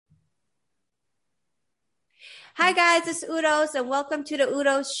Hi guys, it's Udos and welcome to the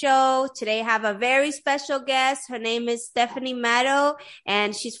Udos show. Today I have a very special guest. Her name is Stephanie Matto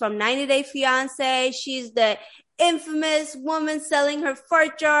and she's from 90 Day Fiancé. She's the infamous woman selling her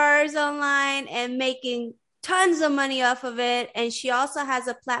fart jars online and making tons of money off of it. And she also has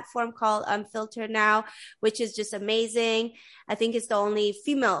a platform called Unfiltr now, which is just amazing. I think it's the only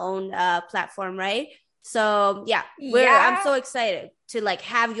female owned platform, right? So yeah, I'm Yeah. so excited to like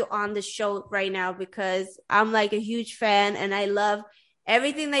have you on the show right now because I'm like a huge fan and I love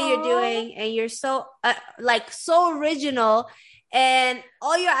everything that you're Oh, doing and you're so like so original and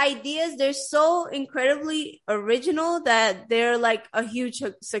all your ideas they're so incredibly original that they're like a huge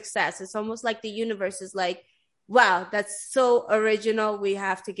success. It's almost like the universe is like, wow, that's so original. We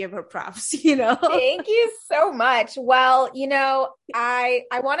have to give her props, you know? thank you so much. Well, I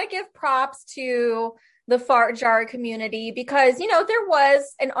want to give props to the fart jar community because, there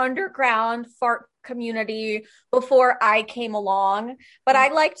was an underground fart community before I came along, but I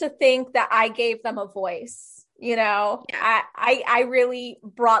like to think that I gave them a voice. Yeah. I really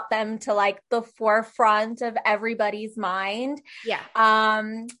brought them to like the forefront of everybody's mind. Yeah.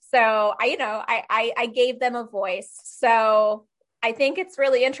 So I gave them a voice. So I think it's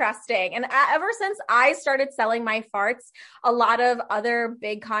really interesting. And ever since I started selling my farts, a lot of other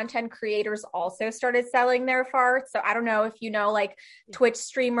big content creators also started selling their farts. So I don't know if you know, like Twitch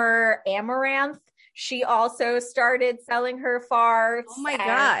streamer Amaranth, she also started selling her Oh farts. my And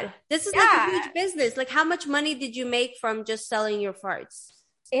God. This is like a yeah, huge business. Like, how much money did you make from just selling your farts?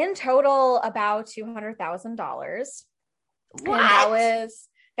 in total, about $200,000. And What?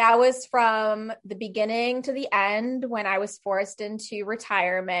 that was from the beginning to the end when I was forced into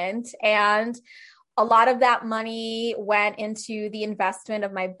retirement. And a lot of that money went into the investment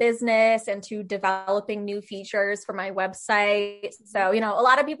of my business and to developing new features for my website. So, a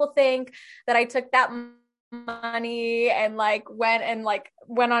lot of people think that I took that money and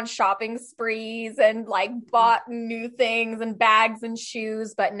went on shopping sprees and like bought new things and bags and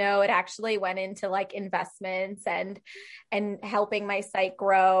shoes, but no, it actually went into like investments and helping my site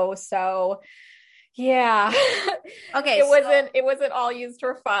grow. So yeah. Okay, it wasn't all used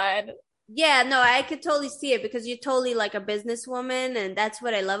for fun. yeah, no, I could totally see it because you're totally like a businesswoman, and that's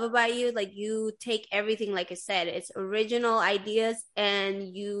what I love about you. Like, you take everything, like I said, it's original ideas,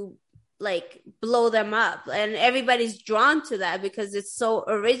 and you like blow them up, and everybody's drawn to that because it's so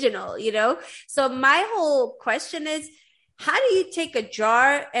original, you know? So, my whole question is, how do you take a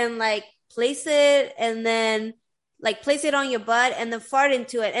jar and like place it, and then like place it on your butt, and then fart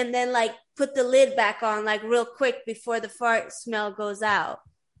into it, and then like put the lid back on like real quick before the fart smell goes out?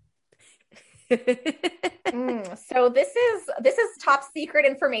 So this is top secret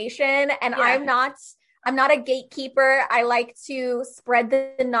information, and Yeah. I'm not a gatekeeper. I like to spread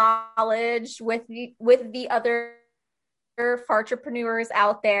the knowledge with the other fartrepreneurs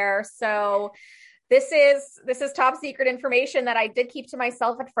out there. So this is top secret information that I did keep to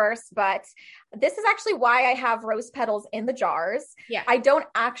myself at first, but this is actually why I have rose petals in the jars. Yeah. I don't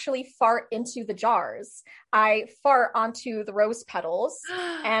actually fart into the jars. I fart onto the rose petals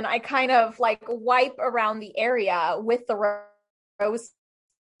and I kind of like wipe around the area with the rose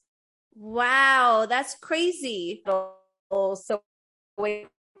Wow, that's crazy. petals so it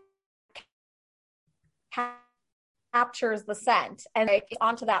captures the scent and it's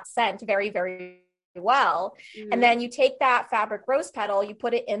onto that scent very, very well. And Mhm. then you take that fabric rose petal, you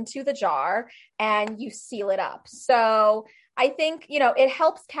put it into the jar and you seal it up. So I think, it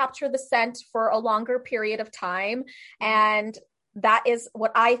helps capture the scent for a longer period of time. And that is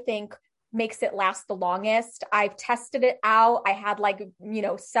what I think makes it last the longest. I've tested it out. I had like,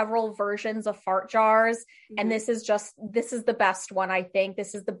 several versions of fart jars. And Mhm. this is the best one. I think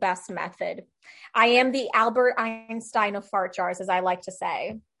this is the best method. I am the Albert Einstein of fart jars, as I like to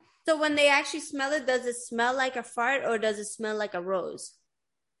say. So when they actually smell it, does it smell like a fart or does it smell like a rose?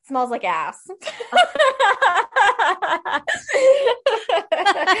 Smells like ass.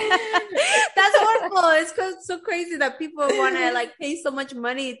 That's horrible. So crazy that people want to like pay so much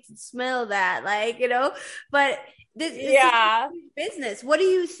money to smell that, like, you know, but this is a Yeah. huge business. What do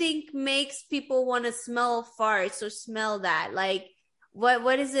you think makes people want to smell farts or smell that? Like,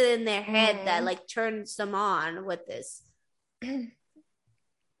 what is it in their head that Mm. like turns them on with this?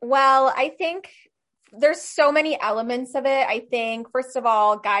 Well, I think there's so many elements of it. I think, first of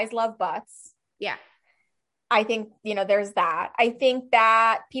all, guys love butts. Yeah. I think, there's that. I think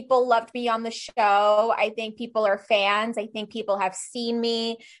that people loved me on the show. I think people are fans. I think people have seen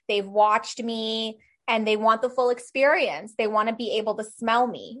me, they've watched me, and they want the full experience. They want to be able to smell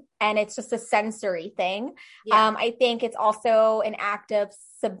me, and it's just a sensory thing. Yeah. I think it's also an act of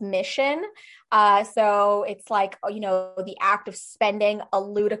submission. So it's like, the act of spending a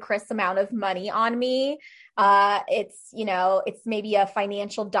ludicrous amount of money on me. It's maybe a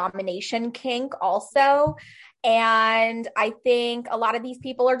financial domination kink also. And I think a lot of these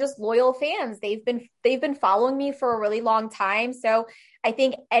people are just loyal fans. They've been following me for a really long time. So I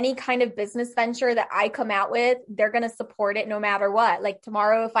think any kind of business venture that I come out with, they're going to support it no matter what. Like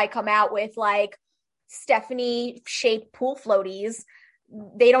tomorrow, if I come out with like Stephanie shaped pool floaties,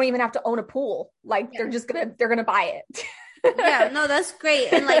 they don't even have to own a pool. Like they're going to buy it. Yeah, no, that's great.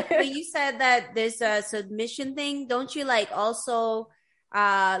 And like when you said that there's a submission thing, don't you like also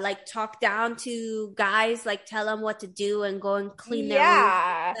like talk down to guys, like tell them what to do and go and clean their room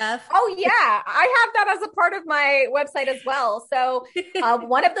and stuff? Oh yeah, I have that as a part of my website as well. So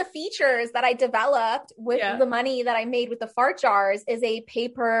one of the features that I developed with the money that I made with the fart jars is a pay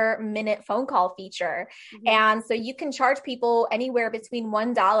per minute phone call feature. And so you can charge people anywhere between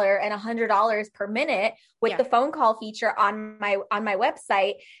 $1 and $100 per minute with the phone call feature on my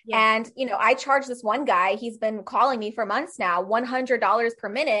website. And I charge this one guy, he's been calling me for months now, $100 per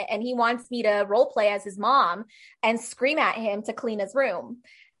minute, and he wants me to role play as his mom and scream at him to clean his room.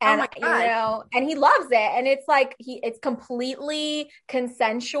 And and he loves it. And it's like it's completely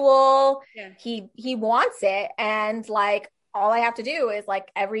consensual. He wants it. And like all I have to do is like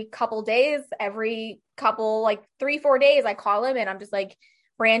every couple days, like 3-4 days, I call him and I'm just like,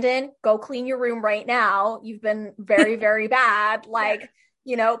 Brandon, go clean your room right now. You've been very, very bad. Like,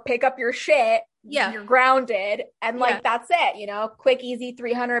 pick up your shit. You're grounded. And like, that's it, quick, easy,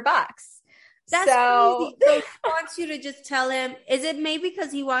 $300. That's crazy. So he wants you to just tell him, is it maybe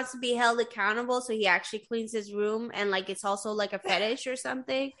because he wants to be held accountable? So he actually cleans his room and like, it's also like a fetish or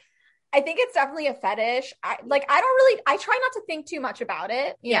something. I think it's definitely a fetish. I try not to think too much about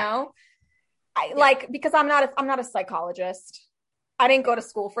it, you know, because I'm not a psychologist. I didn't go to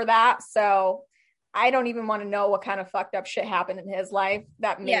school for that. So I don't even want to know what kind of fucked up shit happened in his life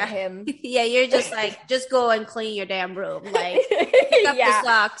that made him. You're just like, just go and clean your damn room. Like, pick up the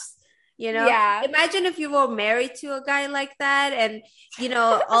socks. Imagine if you were married to a guy like that, and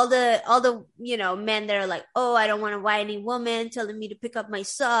all the men that are like, oh, I don't want a whiny woman telling me to pick up my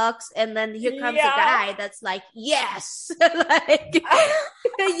socks, and then here comes a guy that's like, yes, like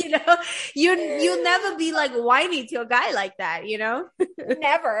you'll never be like whiny to a guy like that,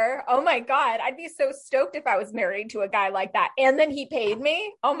 Never. Oh my god, I'd be so stoked if I was married to a guy like that and then he paid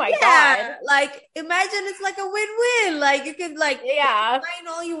me. Oh my god, like imagine it's like a win-win. Like you could like find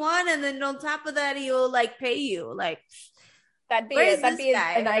all you want, and then on top of that he'll like pay you. Like that'd be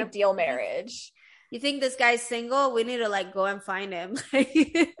an ideal marriage. You think this guy's single? We need to like go and find him. No,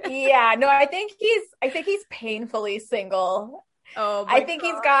 I think he's painfully single. Oh my I think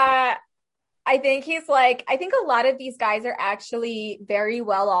God. I think a lot of these guys are actually very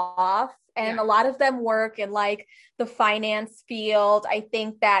well off, and a lot of them work in like the finance field. I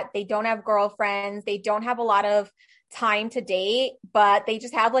think that they don't have girlfriends. They don't have a lot of time to date, but they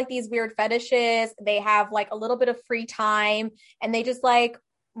just have like these weird fetishes. They have like a little bit of free time and they just like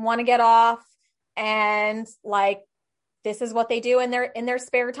want to get off, and like this is what they do in their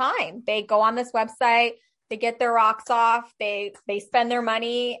spare time. They go on this website, they get their rocks off, they spend their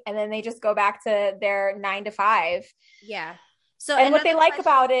money, and then they just go back to their 9 to 5. Yeah. So, and what they like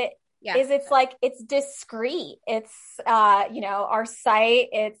about it is it's discreet. It's, our site,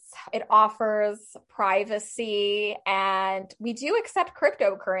 it offers privacy, and we do accept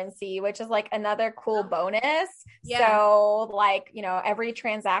cryptocurrency, which is like another cool bonus. Yeah. So like, every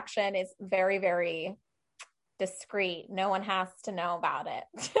transaction is very, very discreet. No one has to know about it.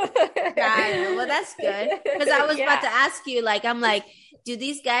 Well, that's good. Because I was about to ask you, like, I'm like, do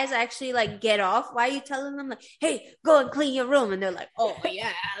these guys actually like get off? Why are you telling them like, hey, go and clean your room? And they're like, oh yeah,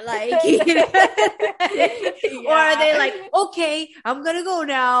 like, or are they like, okay, I'm gonna go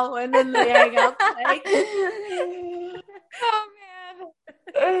now, and then they hang up? Like, oh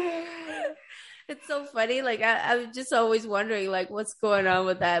man. It's so funny. Like I'm just always wondering like what's going on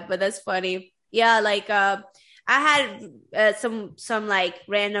with that, but that's funny. Yeah, like I had some like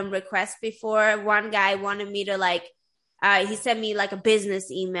random requests before. One guy wanted me to like he sent me like a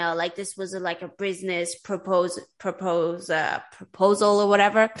business email, like this was like a business proposal or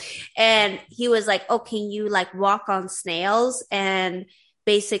whatever, and he was like, oh, can you like walk on snails, and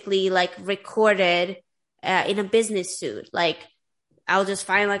basically like recorded in a business suit, like I'll just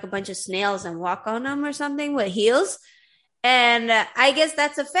find like a bunch of snails and walk on them or something with heels. And I guess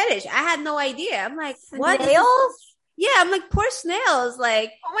that's a fetish. I had no idea. I'm like, what? Snails? Yeah, I'm like, poor snails.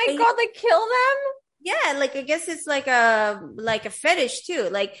 Like, oh my God, they kill them? Yeah, like I guess it's like a fetish too.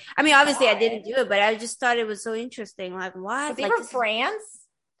 Like I mean, obviously I God. didn't do it, but I just thought it was so interesting. Like Was what? he Like from this is France?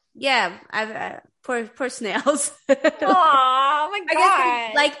 yeah. I've poor snails. Oh my I guess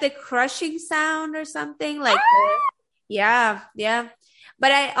they God. like the crushing sound or something. Like the Ah! yeah, yeah.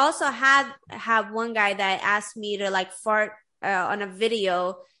 But I also have one guy that asked me to like fart on a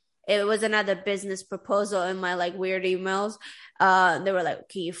video. It was another business proposal in my like weird emails. They were like,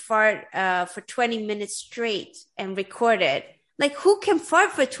 "Can you fart for 20 minutes straight and record it?" Like, who can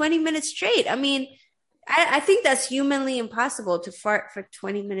fart for 20 minutes straight? I mean, I think that's humanly impossible to fart for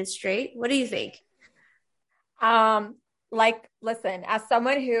 20 minutes straight. What do you think? Um, like, listen, as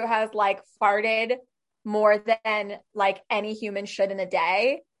someone who has like farted more than like any human should in a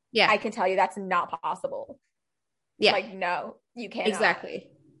day, Yeah, I can tell you that's not possible. yeah, Like, no, you cannot. exactly.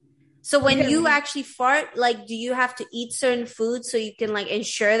 So when Because, you actually fart, like, do you have to eat certain foods so you can like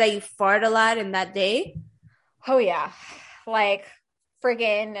ensure that you fart a lot in that day? oh yeah, like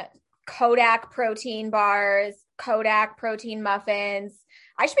friggin' Kodak protein bars, Kodak protein muffins.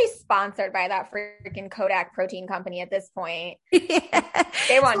 I should be sponsored by that freaking Kodak protein company at this point. Yeah.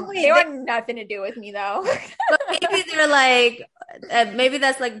 They So want they wait, want nothing to do with me though. but maybe they're like, maybe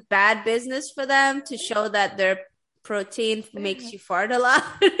that's like bad business for them to show that their protein makes you fart a lot.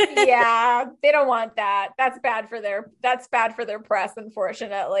 Yeah, they don't want that. That's bad for their press,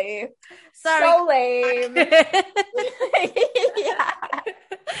 unfortunately. Sorry. So lame. Yeah.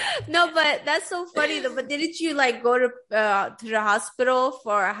 No, but that's so funny though. But didn't you like go to the hospital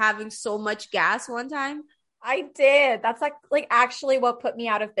for having so much gas one time? I did. That's like actually what put me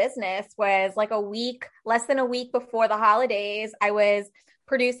out of business was like a week, less than a week before the holidays. I was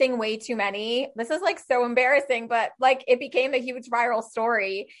producing way too many. This is like so embarrassing, but like it became a huge viral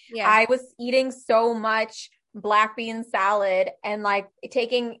story. Yeah. I was eating so much black bean salad and like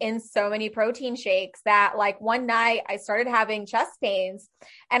taking in so many protein shakes that like one night I started having chest pains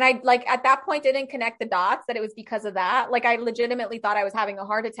and I like at that point didn't connect the dots that it was because of that. Like I legitimately thought I was having a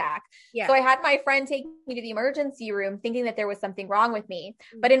heart attack. So Yeah. I had my friend take me to the emergency room thinking that there was something wrong with me.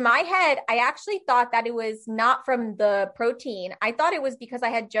 But in my head, I actually thought that it was not from the protein. I thought it was because I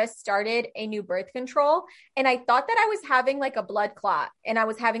had just started a new birth control and I thought that I was having like a blood clot and I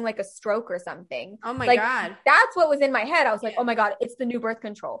was having like a stroke or something. Oh my Like God. that's what was in my head. I was like, Yeah. oh my God, it's the new birth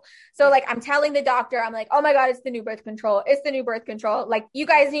control. So Yeah. like I'm telling the doctor, I'm like, oh my God, it's the new birth control. It's the new birth control. Like you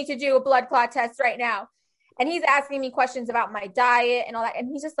guys need to do a blood clot test right now. And he's asking me questions about my diet and all that. And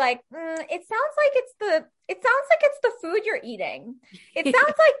he's just like, it sounds like it's the food you're eating. It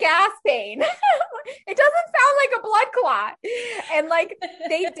sounds like gas pain. It doesn't sound like a blood clot. And like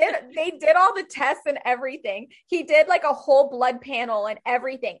they did all the tests and everything. He did like a whole blood panel and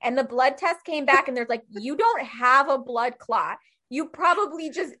everything. And the blood test came back and there's like, you don't have a blood clot. You probably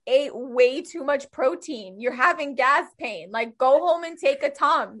just ate way too much protein. You're having gas pain. Like go home and take a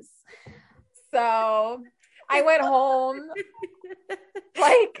Tums. So I went home.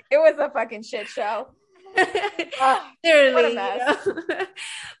 Like it was a fucking shit show. What a Literally, mess.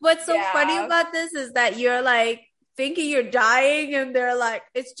 What's so funny Yeah. about this is that you're like thinking you're dying, and they're like,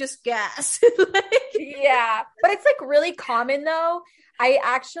 it's just gas. Like, Yeah. But it's like really common though. I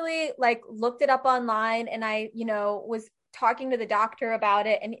actually like looked it up online and I was talking to the doctor about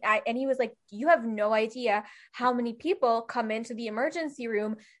it and he was like, you have no idea how many people come into the emergency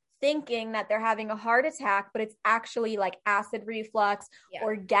room thinking that they're having a heart attack, but it's actually like acid reflux yeah.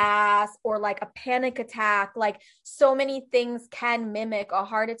 or gas or like a panic attack. Like so many things can mimic a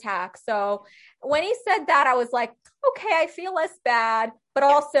heart attack. So when he said that, I was like, okay, I feel less bad, but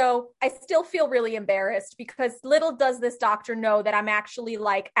also I still feel really embarrassed because little does this doctor know that I'm actually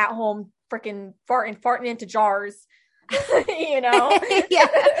like at home freaking farting into jars, you know? Yeah.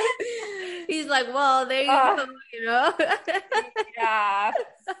 He's like, well, there you go, you know? Yeah.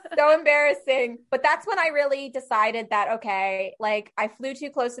 So embarrassing. But that's when I really decided that, okay, like I flew too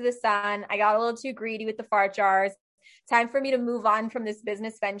close to the sun. I got a little too greedy with the fart jars. Time for me to move on from this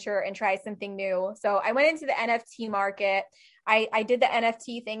business venture and try something new. So I went into the NFT market. I did the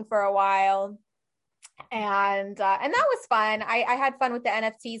NFT thing for a while. And that was fun. I had fun with the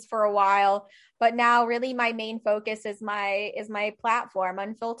NFTs for a while, but now really my main focus is my platform,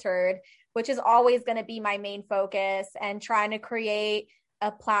 Unfiltered, which is always going to be my main focus and trying to create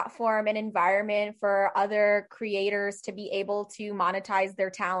a platform and environment for other creators to be able to monetize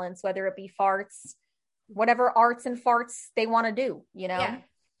their talents, whether it be farts, whatever arts and farts they want to do, you Yeah. know?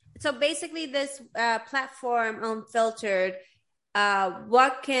 So basically, this platform, Unfiltered,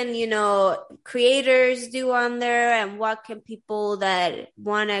 what can creators do on there, and what can people that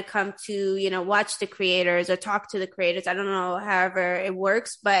want to come to watch the creators or talk to the creators, I don't know, however it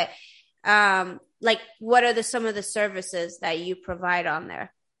works, but like what are the some of the services that you provide on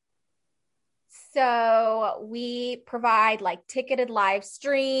there? So we provide like ticketed live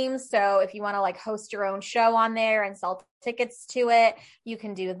streams. So if you want to like host your own show on there and sell tickets to it, you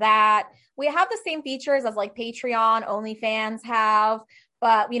can do that. We have the same features as like Patreon, OnlyFans have,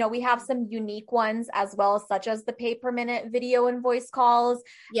 but we have some unique ones as well, such as the pay per minute video and voice calls.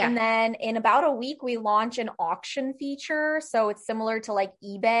 Yeah. And then in about a week, we launch an auction feature. So it's similar to like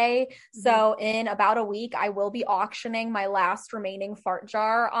eBay. Mm-hmm. So in about a week, I will be auctioning my last remaining fart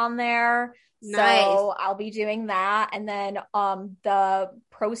jar on there. Nice. So I'll be doing that. And then the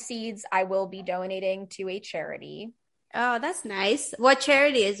proceeds I will be donating to a charity. Oh, that's nice. What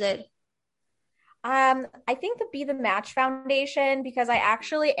charity is it? I think the Be the Match Foundation, because I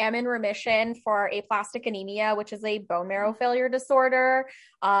actually am in remission for aplastic anemia, which is a bone marrow failure disorder.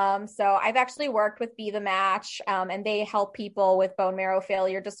 So I've actually worked with Be the Match, and they help people with bone marrow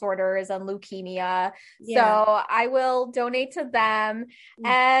failure disorders and leukemia. Yeah. So I will donate to them.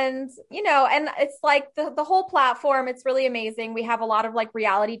 And, and it's like the whole platform, it's really amazing. We have a lot of like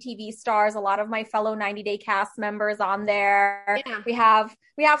reality TV stars, a lot of my fellow 90 Day cast members on there. Yeah.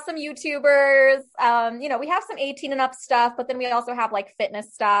 We have some YouTubers, we have some 18 and up stuff, but then we also have like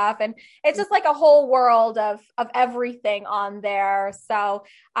fitness stuff, and it's just like a whole world of everything on there. So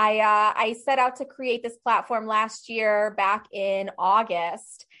I set out to create this platform last year back in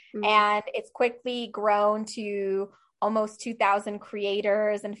August, and it's quickly grown to almost 2,000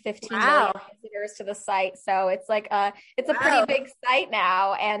 creators and 15 million visitors to the site. So it's like it's a pretty big site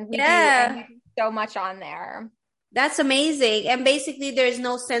now, and we do so much on there. That's amazing. And basically there's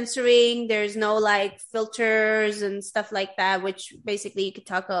no censoring, there's no like filters and stuff like that, which basically you could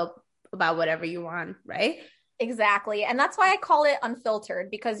talk about whatever you want, right? Exactly. And that's why I call it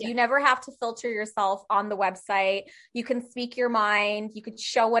unfiltered, because you never have to filter yourself on the website. You can speak your mind. You could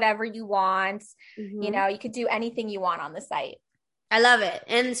show whatever you want. You could do anything you want on the site. I love it.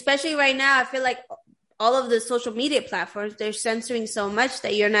 And especially right now, I feel like all of the social media platforms, they're censoring so much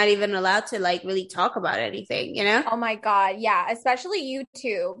that you're not even allowed to like really talk about anything, Oh my God. Yeah. Especially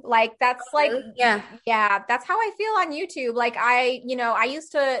YouTube. Like that's like, that's how I feel on YouTube. Like I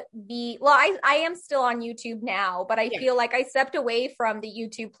used to be, well, I am still on YouTube now, but I feel like I stepped away from the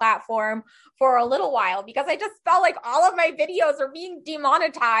YouTube platform for a little while because I just felt like all of my videos are being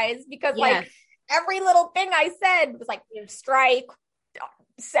demonetized because like every little thing I said was like strike,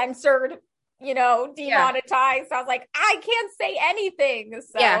 censored, demonetized. So I was like, I can't say anything.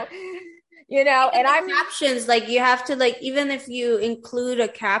 So, and I'm captions, like you have to like, even if you include a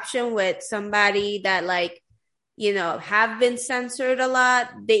caption with somebody that like, have been censored a lot,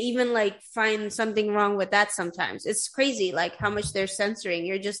 they even like find something wrong with that sometimes. It's crazy, like how much they're censoring.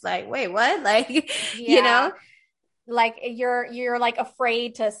 You're just like, wait, what? Like, like you're like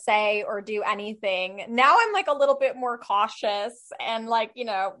afraid to say or do anything. Now I'm like a little bit more cautious and like,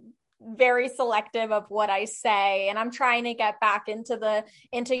 very selective of what I say. And I'm trying to get back into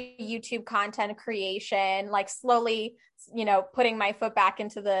YouTube content creation, like slowly, putting my foot back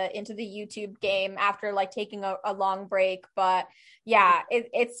into the YouTube game after like taking a long break. But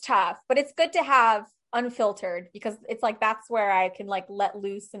it's tough, but it's good to have unfiltered because it's like, that's where I can like let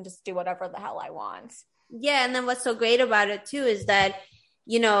loose and just do whatever the hell I want. Yeah. And then what's so great about it too is that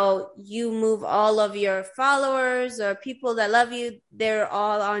you move all of your followers or people that love you, they're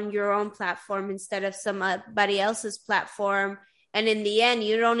all on your own platform instead of somebody else's platform. And in the end,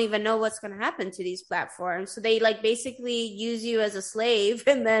 you don't even know what's going to happen to these platforms. So they like basically use you as a slave.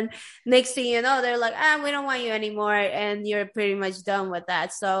 And then next thing you know, they're like, we don't want you anymore. And you're pretty much done with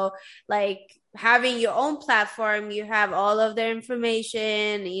that. So like having your own platform, you have all of their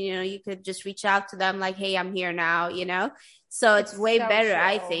information, you could just reach out to them like, hey, I'm here now, So it's way so better, true.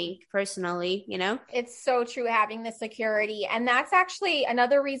 I think, personally, It's so true having the security. And that's actually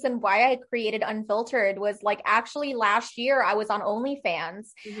another reason why I created Unfiltered was like actually last year I was on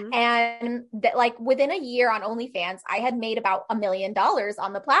OnlyFans and like within a year on OnlyFans, I had made about $1 million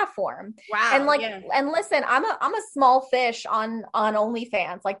on the platform. Wow. And like, and listen, I'm a small fish on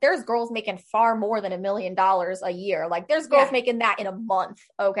OnlyFans. Like there's girls making far more than $1 million a year. Like there's girls making that in a month.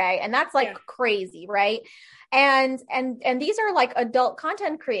 Okay. And that's like crazy. Right. And these are like adult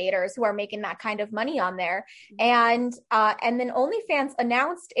content creators who are making that kind of money on there. And then OnlyFans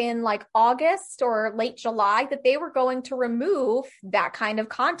announced in like August or late July that they were going to remove that kind of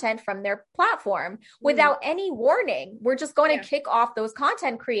content from their platform without any warning. We're just going to kick off those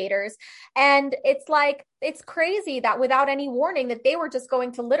content creators. And it's like, it's crazy that without any warning that they were just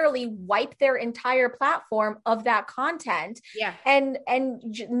going to literally wipe their entire platform of that content Yeah. and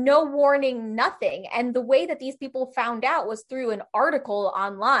no warning, nothing. And the way that these people found out was through an article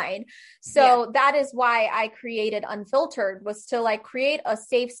online. Yeah. So that is why I created Unfiltered, was to like create a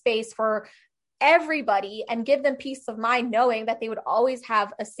safe space for everybody and give them peace of mind knowing that they would always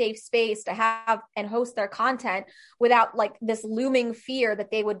have a safe space to have and host their content without like this looming fear that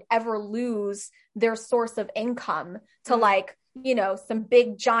they would ever lose their source of income to like, you know, some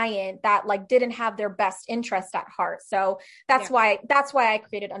big giant that like didn't have their best interest at heart. So that's why I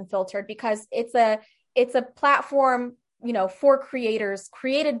created Unfiltered, because it's a platform, you know, for creators,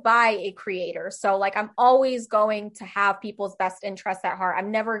 created by a creator. So like, I'm always going to have people's best interests at heart. I'm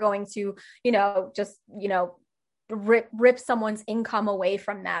never going to, you know, just, you know, rip someone's income away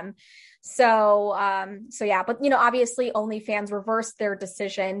from them. So yeah, but you know, obviously OnlyFans reversed their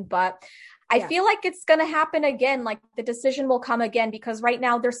decision, but I feel like it's going to happen again. Like the decision will come again, because right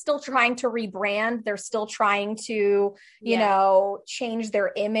now they're still trying to rebrand. They're still trying to, you know, change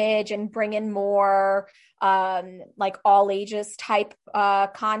their image and bring in more like all ages type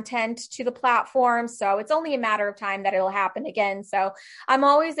content to the platform. So it's only a matter of time that it'll happen again. So I'm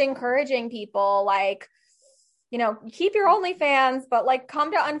always encouraging people, like, you know, keep your OnlyFans, but like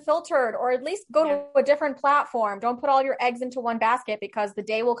come to Unfiltered, or at least go to a different platform. Don't put all your eggs into one basket, because the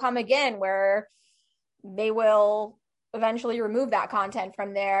day will come again where they will eventually remove that content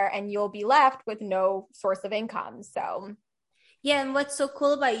from there and you'll be left with no source of income. So Yeah, and what's so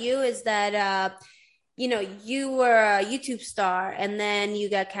cool about you is that you know, you were a YouTube star and then you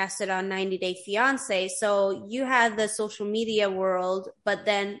got casted on 90 Day Fiancé. So you had the social media world, but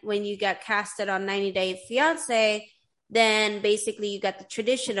then when you got casted on 90 Day Fiancé, then basically you got the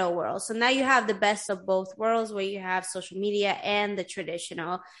traditional world. So now you have the best of both worlds, where you have social media and the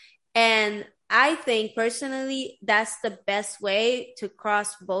traditional. And I think personally, that's the best way to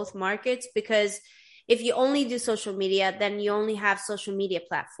cross both markets, because if you only do social media, then you only have social media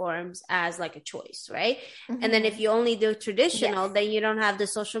platforms as like a choice, right? And then if you only do traditional, then you don't have the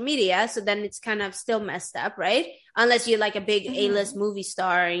social media. So then it's kind of still messed up, right? Unless you're like a big A-list movie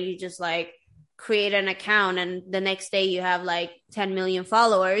star and you just like create an account and the next day you have like 10 million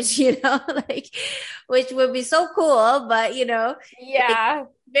followers, you know, like, which would be so cool. But, you know, it's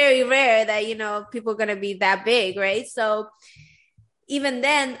very rare that, you know, people are going to be that big, right? So even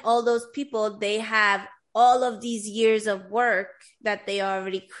then, all those people, they have all of these years of work that they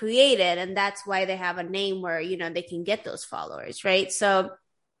already created. And that's why they have a name where, you know, they can get those followers, right? So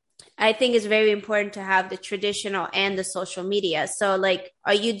I think it's very important to have the traditional and the social media. So like,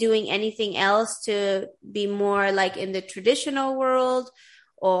 are you doing anything else to be more like in the traditional world?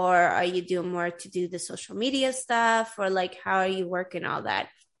 Or are you doing more to do the social media stuff? Or like, how are you working all that?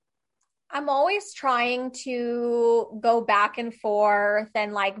 I'm always trying to go back and forth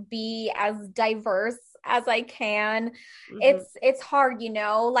and like be as diverse as I can. It's hard, you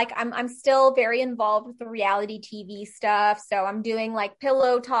know, like I'm still very involved with the reality TV stuff. So I'm doing like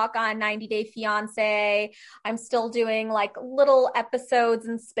pillow talk on 90 Day Fiancé. I'm still doing like little episodes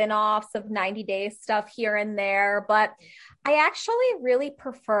and spin-offs of 90 Day stuff here and there, but I actually really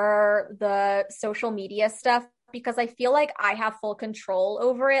prefer the social media stuff, because I feel like I have full control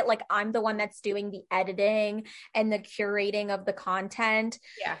over it. Like I'm the one that's doing the editing and the curating of the content.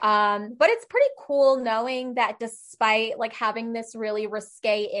 But it's pretty cool knowing that despite like having this really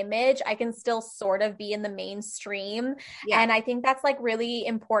risque image, I can still sort of be in the mainstream. And I think that's like really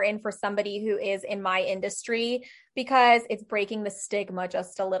important for somebody who is in my industry, because it's breaking the stigma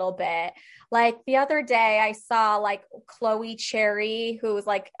just a little bit. Like the other day I saw like Chloe Cherry, who was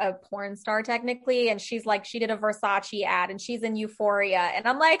like a porn star technically, and she's like, she did a Versace ad and she's in Euphoria. And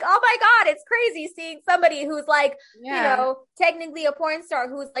I'm like, oh my God, it's crazy seeing somebody who's like, you know, technically a porn star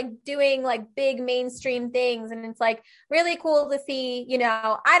who's like doing like big mainstream things. And it's like really cool to see, you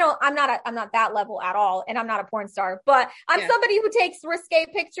know, I'm not that level at all. And I'm not a porn star, but I'm somebody who takes risque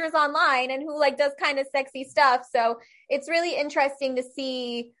pictures online and who like does kind of sexy stuff. So it's really interesting to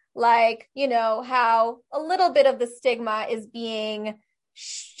see, like, you know, how a little bit of the stigma is being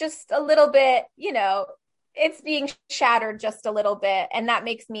just a little bit, you know, it's being shattered just a little bit. And that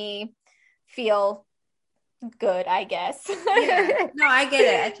makes me feel good, I guess. No, I get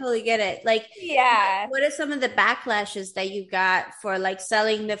it. I totally get it. Like, what are some of the backlashes that you got for like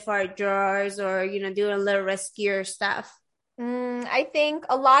selling the fart drawers or, you know, doing a little riskier stuff? I think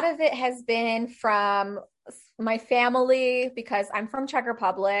a lot of it has been from my family, because I'm from Czech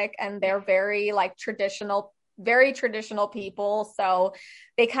Republic and they're very like very traditional people. So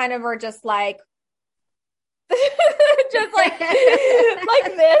they kind of are just like, Just like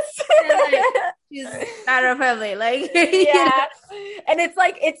this. Like, she's not a family, like you know? Yeah. And it's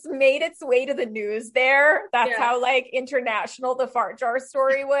like it's made its way to the news there. That's Yeah. how like international the fart jar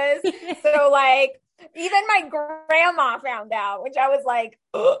story was. So like even my grandma found out, which I was like,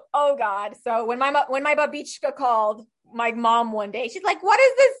 oh God. So when my babichka called my mom one day, she's like, what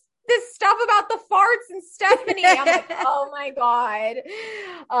is this stuff about the farts and Stephanie? I'm like, oh my God.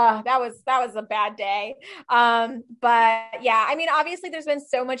 That was a bad day. But yeah, I mean, obviously there's been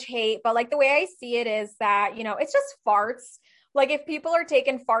so much hate, but like the way I see it is that, you know, it's just farts. Like if people are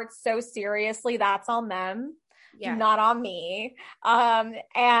taking farts so seriously, that's on them, Yeah. not on me.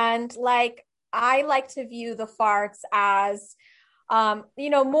 And like I like to view the farts as you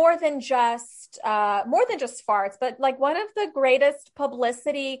know, more than just farts, but like one of the greatest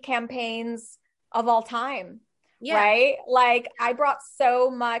publicity campaigns of all time. Yeah. Right. Like I brought so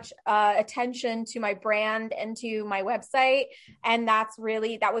much attention to my brand and to my website. And that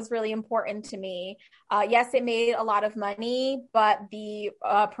was really important to me. Yes, it made a lot of money, but the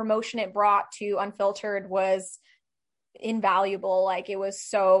promotion it brought to Unfiltered was invaluable. Like it was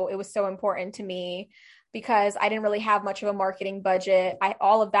so important to me because I didn't really have much of a marketing budget.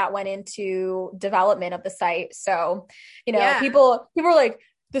 All of that went into development of the site. So, you know, Yeah. people are like,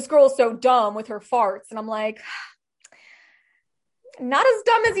 this girl's so dumb with her farts. And I'm like, not as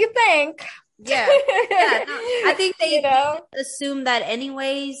dumb as you think. Yeah. Yeah. No, I think You know? they assume that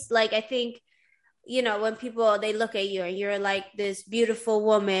anyways. Like, I think, you know, when people they look at you and you're like this beautiful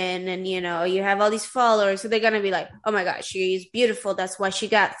woman and you know, you have all these followers, so they're gonna be like, oh my gosh, she's beautiful, that's why she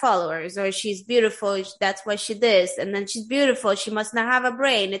got followers, or she's beautiful, that's why she this, and then she's beautiful, she must not have a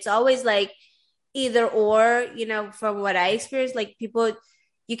brain. It's always like either or, you know, from what I experienced, like people,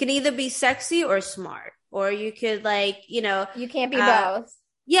 you can either be sexy or smart, or you could like, you know, You can't be uh both.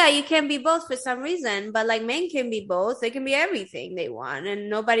 yeah, you can be both for some reason, but like men can be both. They can be everything they want, and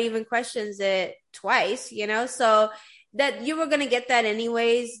nobody even questions it twice, you know? So that you were gonna get that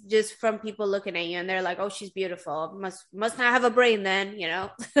anyways, just from people looking at you and they're like, oh, she's beautiful. Must not have a brain then, you know?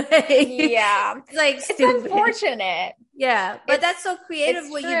 Yeah. It's like It's stupid. unfortunate. Yeah. But that's so creative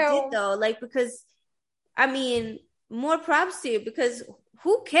It's what you did true. though. Like because I mean, more props to you because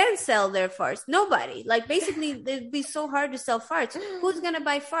who can sell their farts? Nobody. Like basically it'd be so hard to sell farts. Who's gonna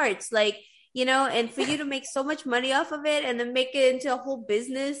buy farts? Like, you know, and for you to make so much money off of it and then make it into a whole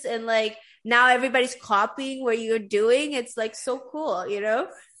business and like now everybody's copying what you're doing. It's like so cool, you know?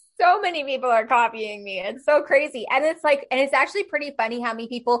 So many people are copying me. It's so crazy. And it's like, and it's actually pretty funny how many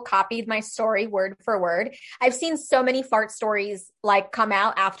people copied my story word for word. I've seen so many fart stories like come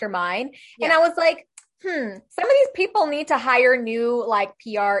out after mine. And Yeah. I was like, some of these people need to hire new like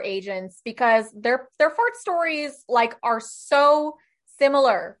PR agents because their fart stories like are so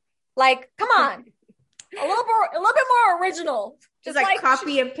similar. Like, come on, a little bit more original. Just Just like like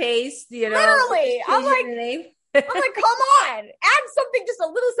copy and paste, you know, literally. just change your name. I'm like, come on, add something, just a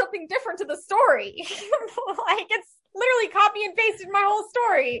little something different to the story. Like it's literally copy and pasted my whole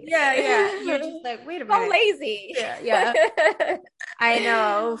story. Yeah, yeah. You're just like, wait a So minute. lazy. Yeah, yeah. I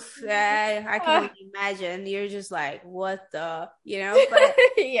know. I can only imagine. You're just like, what the, you know?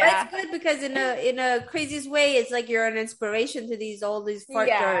 Yeah. But it's good because in a craziest way, it's like you're an inspiration to all these fart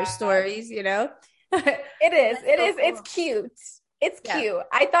jar Yeah. stories, you know? It is. That's It so is. It's cool. cute. It's Yeah. cute.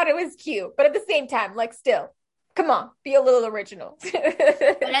 I thought it was cute, but at the same time, like still, come on, be a little original.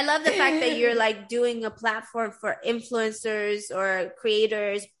 But I love the fact that you're like doing a platform for influencers or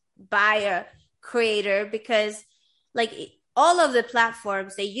creators by a creator because like all of the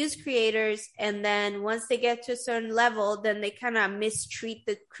platforms they use creators and then once they get to a certain level then they kind of mistreat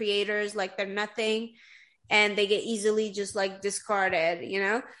the creators like they're nothing and they get easily just like discarded, you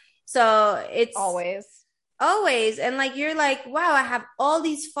know? So it's Always. always and like you're like wow I have all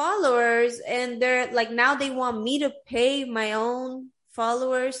these followers and they're like now they want me to pay my own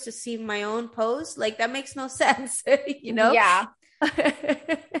followers to see my own post like that makes no sense, you know? Yeah.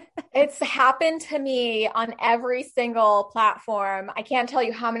 It's happened to me on every single platform. I can't tell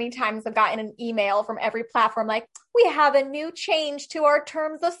you how many times I've gotten an email from every platform like, we have a new change to our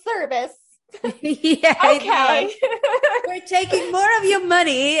terms of service. Yeah, Okay. we're taking more of your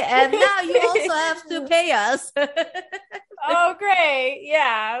money and now you also have to pay us. Oh, great.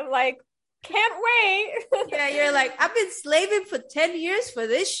 Yeah. Like, can't wait. Yeah, you're like I've been slaving for 10 years for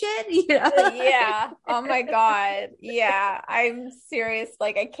this shit, you know? Yeah. Oh my God. Yeah. I'm serious.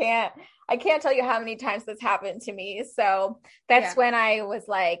 Like I can't tell you how many times this happened to me. So that's Yeah. when I was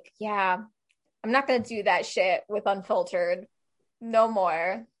like, yeah, I'm not going to do that shit with Unfiltered. No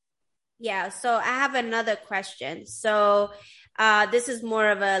more. Yeah, so I have another question. So this is more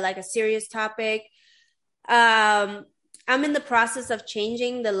of a like a serious topic. Um, I'm in the process of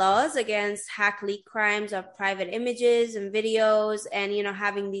changing the laws against hack leak crimes of private images and videos, and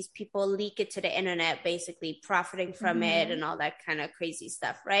having these people leak it to the internet, basically profiting from it Mm-hmm. and all that kind of crazy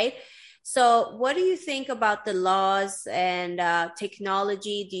stuff, right? So, what do you think about the laws and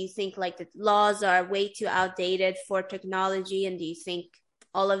technology? Do you think like the laws are way too outdated for technology, and do you think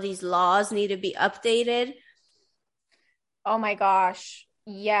all of these laws need to be updated? Oh my gosh.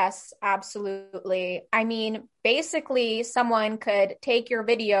 Yes, absolutely. I mean, basically, someone could take your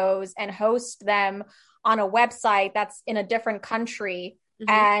videos and host them on a website that's in a different country, Mm-hmm.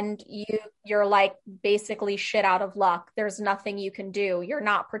 and you're like basically shit out of luck. There's nothing you can do. You're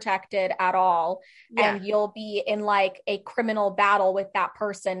not protected at all, Yeah. and you'll be in like a criminal battle with that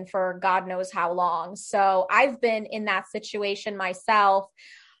person for God knows how long. So, I've been in that situation myself.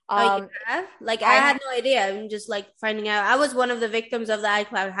 Oh, Um, yeah. Like I I had no idea. I'm just like finding out. I was one of the victims of the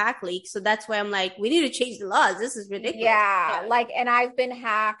iCloud hack leak, so that's why I'm like, we need to change the laws. This is ridiculous. Yeah, Yeah. like, and I've been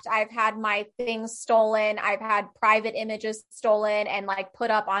hacked. I've had my things stolen. I've had private images stolen and like put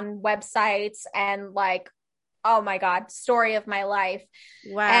up on websites and like, oh my God, story of my life.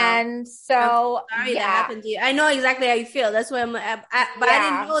 Wow. And I'm so so, sorry that yeah, happened to you. I know exactly how you feel. That's why but I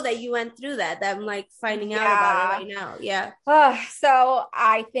didn't yeah, know that you went through that. That I'm like finding out about it yeah. right now. Yeah. So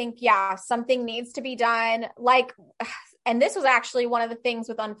I think, yeah, something needs to be done. Like, and this was actually one of the things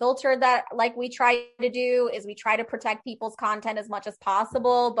with Unfiltered that like we try to do is we try to protect people's content as much as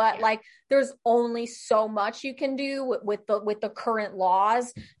possible, but Yeah. like there's only so much you can do with the current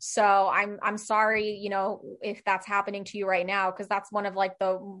laws. So I'm sorry, if that's happening to you right now, because that's one of like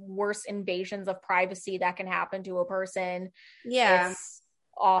the worst invasions of privacy that can happen to a person. Yeah. It's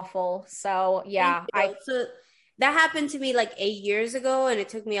awful. So Thank yeah, you. So that happened to me like 8 years ago, and it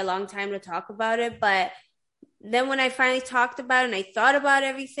took me a long time to talk about it. But then when I finally talked about it and I thought about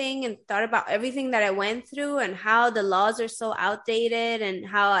everything and thought about everything that I went through and how the laws are so outdated and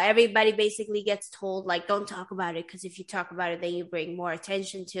how everybody basically gets told, like, don't talk about it because if you talk about it, then you bring more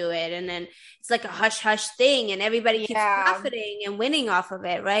attention to it. And then it's like a hush hush thing and everybody keeps yeah. profiting and winning off of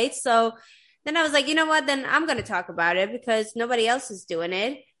it, right? So then I was like, you know what? Then I'm going to talk about it because nobody else is doing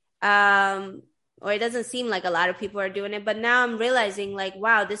it. Um, or it doesn't seem like a lot of people are doing it. But now I'm realizing, like,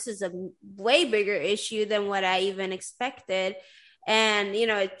 wow, this is a way bigger issue than what I even expected. And,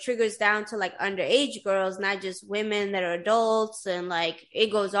 it triggers down to like underage girls, not just women that are adults. And like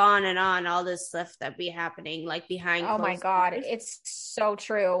it goes on, all this stuff that be happening like behind Oh my closed God, doors. it's so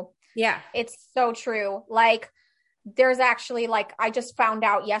true. Yeah. It's so true. Like, there's actually like, I just found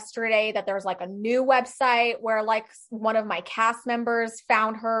out yesterday that there's like a new website where like one of my cast members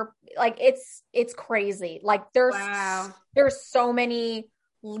found her. Like, it's crazy. Like, Wow. there's so many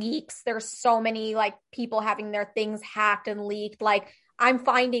leaks. There's so many like people having their things hacked and leaked. Like, I'm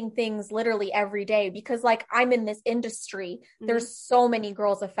finding things literally every day because like I'm in this industry. Hmm. There's so many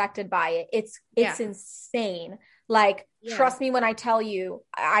girls affected by it. Yeah. It's insane. Like, Yeah. trust me when I tell you,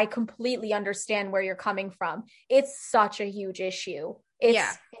 I completely understand where you're coming from. It's such a huge issue.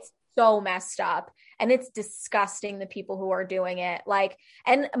 Yeah. It's so messed up and it's disgusting the people who are doing it. Like,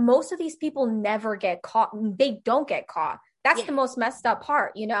 and most of these people never get caught. They don't get caught. That's Yeah. the most messed up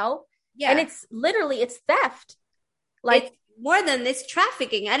part, you know? And Yeah. it's literally it's theft. It's Like, more than it's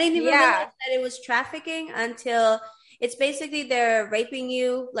trafficking. I didn't even realize yeah. that it was trafficking until it's basically they're raping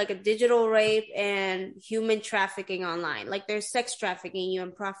you, like a digital rape and human trafficking online. Like they're sex trafficking you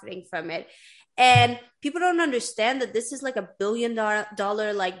and profiting from it. And people don't understand that this is like a $1 billion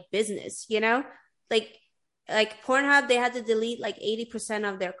like business, Like like Pornhub, they had to delete like 80%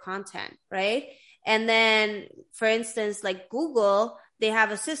 of their content, right? And then, for instance, like Google, they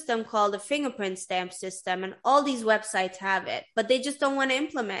have a system called the fingerprint stamp system, and all these websites have it, but they just don't want to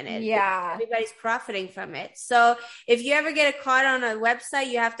implement it because Yeah. everybody's profiting from it. So if you ever get a caught on a website,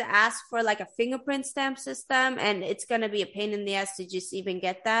 you have to ask for like a fingerprint stamp system, and it's going to be a pain in the ass to just even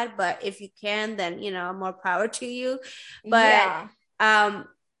get that. But if you can, then more power to you. But Yeah. um,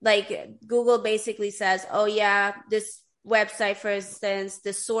 like Google basically says, oh yeah, this website, for instance,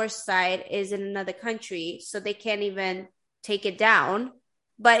 the source site is in another country, so they can't even take it down,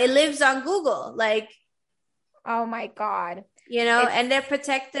 but it lives on Google, like, Oh my God. and It's they're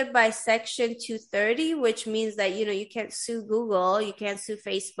protected by Section 230, which means that, you can't sue Google, you can't sue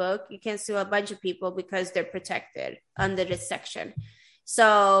Facebook, you can't sue a bunch of people because they're protected under this section.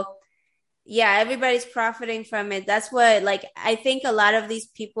 So, yeah, everybody's profiting from it. That's what, like, I think a lot of these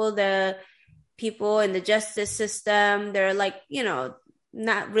people, the people in the justice system, they're like,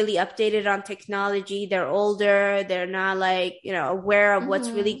 not really updated on technology. They're older. They're not like, aware of what's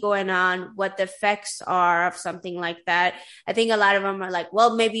really Mm-hmm. going on, what the effects are of something like that. I think a lot of them are like,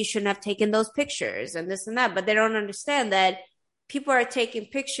 well, maybe you shouldn't have taken those pictures and this and that, but they don't understand that people are taking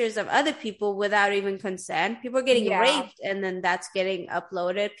pictures of other people without even consent. People are getting Yeah. raped and then that's getting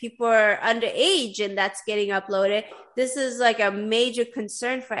uploaded. People are underage and that's getting uploaded. This is like a major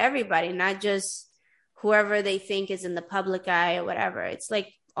concern for everybody, not just whoever they think is in the public eye or whatever. It's like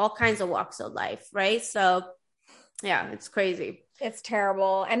all kinds of walks of life, right? So, yeah, it's crazy. It's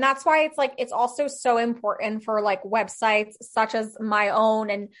terrible. And that's why it's like, it's also so important for like websites such as my own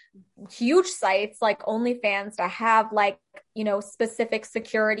and huge sites like OnlyFans to have like, specific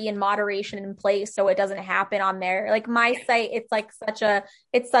security and moderation in place so it doesn't happen on there. Like my site,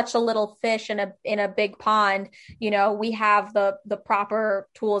 it's such a little fish in a big pond. We have the proper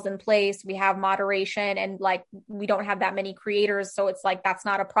tools in place. We have moderation and like we don't have that many creators. So it's like that's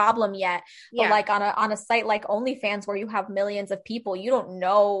not a problem yet. But Yeah. like on a site like OnlyFans where you have millions of people, you don't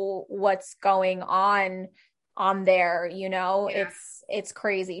know what's going on there, Yeah. it's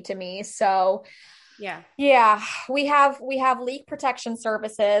crazy to me. So Yeah. yeah, we have leak protection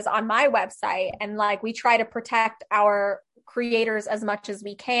services on my website and like we try to protect our creators as much as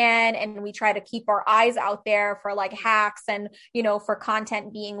we can and we try to keep our eyes out there for like hacks and for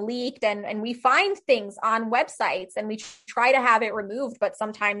content being leaked and we find things on websites and we try to have it removed but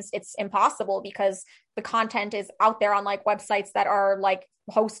sometimes it's impossible because the content is out there on like websites that are like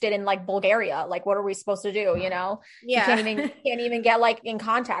hosted in like Bulgaria. Like what are we supposed to do? We Yeah. can't even get like in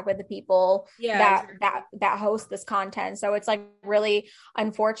contact with the people Yeah, that host this content. So it's like really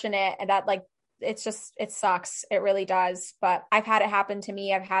unfortunate that like it sucks. It really does. But I've had it happen to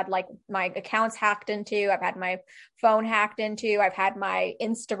me. I've had like my accounts hacked into, I've had my phone hacked into, I've had my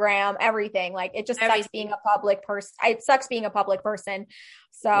Instagram, everything. Like it just sucks being everything. a public person. It sucks being a public person.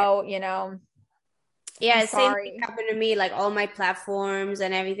 Yeah. So, I'm Yeah, same thing sorry. happened to me, like all my platforms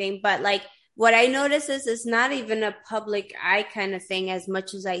and everything. But like what I noticed is it's not even a public eye kind of thing as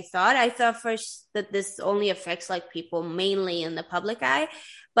much as I thought. I thought first that this only affects like people mainly in the public eye.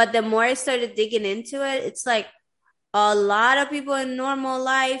 But the more I started digging into it, it's like a lot of people in normal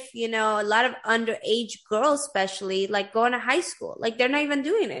life, a lot of underage girls, especially like going to high school, like they're not even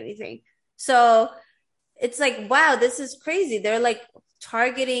doing anything. So it's like, wow, this is crazy. They're like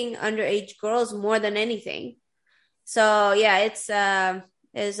targeting underage girls more than anything. So yeah, it's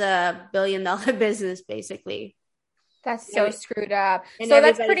a billion-dollar business basically. That's so Every, screwed up. and So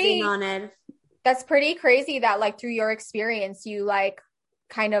everybody's in on it. that's pretty crazy that like through your experience you like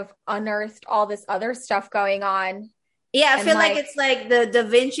kind of unearthed all this other stuff going on Yeah, I and feel like like it's like the Da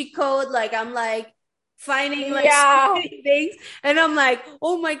Vinci Code. Like I'm like finding like so yeah. many things, and I'm like,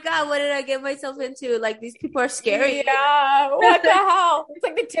 oh my God, what did I get myself into? Like these people are scary. Yeah, what the hell? It's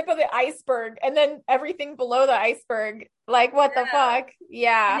like the tip of the iceberg and then everything below the iceberg. Like what the Yeah. fuck? And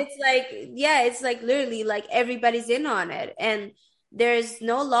Yeah. it's like, yeah, it's like literally like everybody's in on it. And there's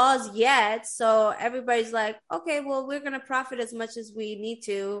no laws yet. So everybody's like, okay, well, we're going to profit as much as we need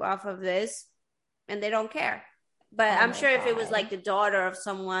to off of this. And they don't care. But Oh I'm my sure if it was like God. the daughter of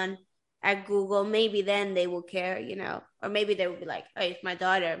someone at Google, maybe then they will care, or maybe they would be like, hey, it's my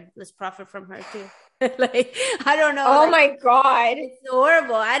daughter. Let's profit from her too. Like, I don't know. Oh Like, my God. it's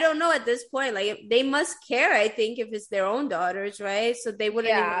horrible. I don't know at this point. Like they must care, I think, if it's their own daughters, right? So they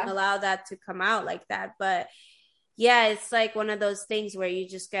wouldn't even Yeah. allow that to come out like that. But yeah, it's like one of those things where you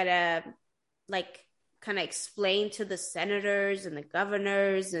just gotta like kind of explain to the senators and the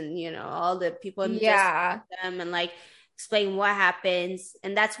governors and all the people in the justice Yeah. system and like explain what happens.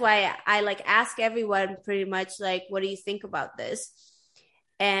 And that's why I like ask everyone pretty much like, what do you think about this?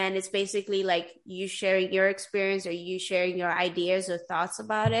 And it's basically like you sharing your experience or you sharing your ideas or thoughts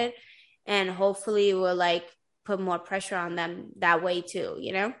about it, and hopefully it will like put more pressure on them that way too.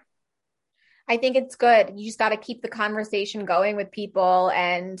 I think it's good. You just got to keep the conversation going with people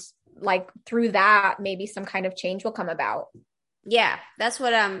and like through that maybe some kind of change will come about. Yeah, that's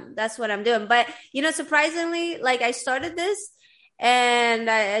what I'm doing. But surprisingly, like I started this and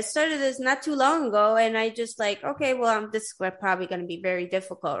I started this not too long ago, and I just like, okay, well, this is probably going to be very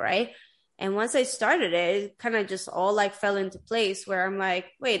difficult, right? And once I started it, it kind of just all like fell into place where I'm like,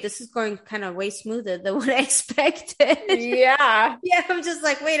 wait, this is going kind of way smoother than what I expected. Yeah. Yeah, I'm just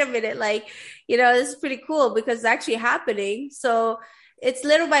like, wait a minute, like, this is pretty cool because it's actually happening. So it's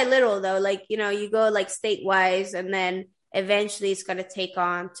little by little though, like, you go like statewide and then eventually it's gonna take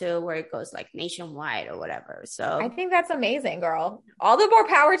on to where it goes like nationwide or whatever. I So think that's amazing, girl. All the more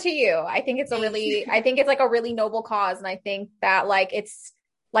power to you. I think it's thanks. I think it's like a really noble cause. And I think that like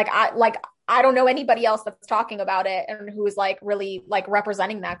I don't know anybody else that's talking about it and who is like really like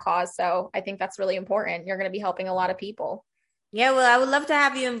representing that cause. So I think that's really important. You're going to be helping a lot of people. Yeah, well, I would love to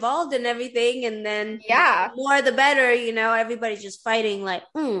have you involved in everything, and then Yeah. more the better. Everybody's just fighting, like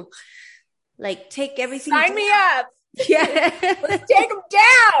take everything Sign down. me up. Yeah, Let's take them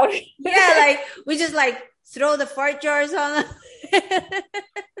down. yeah, like we just like throw the fart jars on them.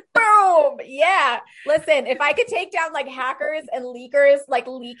 Boom. Yeah. Listen, if I could take down like hackers and leakers, like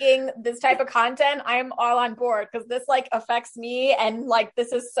leaking this type of content, I'm all on board because this like affects me and like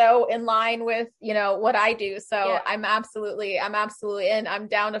this is so in line with, what I do. So Yeah. I'm absolutely in. I'm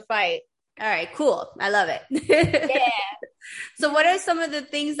down to fight. All right, cool. I love it. Yeah. So what are some of the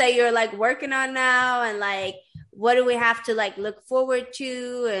things that you're like working on now, and like what do we have to like look forward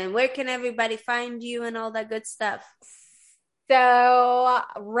to, and where can everybody find you and all that good stuff? So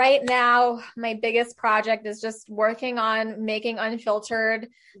right now, my biggest project is just working on making Unfiltered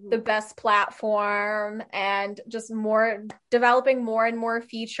the best platform and just developing more and more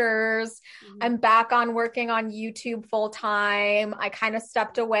features. I'm back on working on YouTube full time. I kind of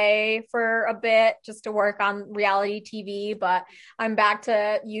stepped away for a bit just to work on reality TV, but I'm back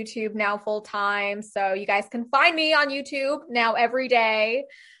to YouTube now full time. So you guys can find me on YouTube now every day.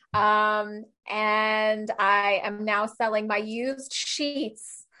 And I am now selling my used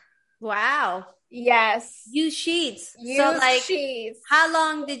sheets. Wow. Yes. Used sheets. Used like sheets. How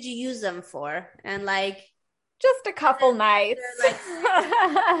long did you use them for? And like just a couple nights. Or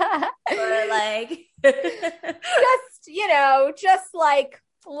like just like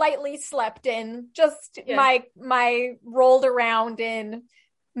lightly slept in. Just my rolled around in.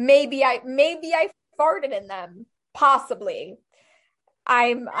 Maybe I farted in them. Possibly.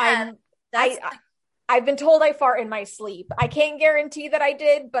 I've been told I fart in my sleep. I can't guarantee that I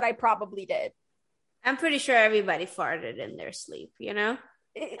did, but I probably did. I'm pretty sure everybody farted in their sleep,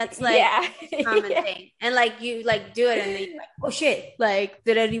 That's like a common thing. And like you like do it and then you're like, oh shit, like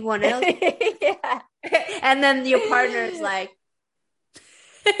did anyone else? Yeah. And then your partner's like,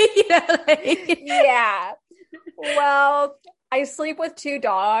 yeah. Well, I sleep with 2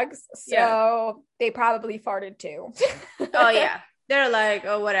 dogs, so they probably farted too. Oh yeah. They're like,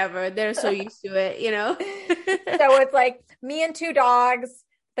 oh, whatever. They're so used to it, So it's like me and 2 dogs.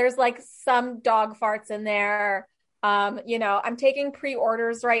 There's like some dog farts in there. I'm taking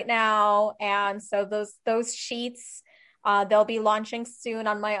pre-orders right now. And so those sheets, they'll be launching soon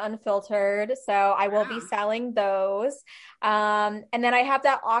on my Unfiltered. So I will be selling those. And then I have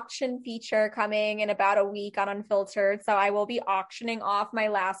that auction feature coming in about a week on Unfiltered. So I will be auctioning off my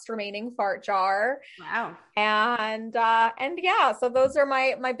last remaining fart jar. Wow. And yeah, so those are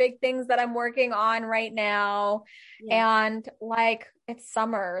my big things that I'm working on right now. Yeah. And like it's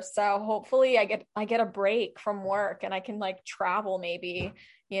summer, so hopefully I get a break from work and I can like travel maybe,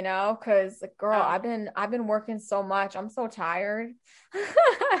 because girl, I've been working so much. I'm so tired.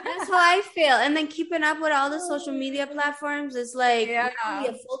 That's how I feel. And then keeping up with all the social media platforms is like not only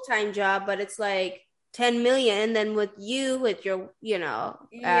a full-time job, but it's like 10 million. And then with your,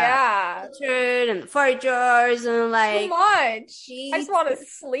 Unfiltered and the fart jars and like too much. I just want to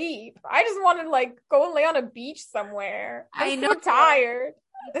sleep. I just want to like go and lay on a beach somewhere. I'm so tired.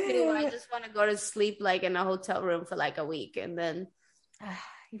 Me too. I just want to go to sleep like in a hotel room for like a week and then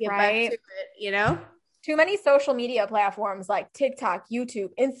get back to it, Too many social media platforms like TikTok, YouTube,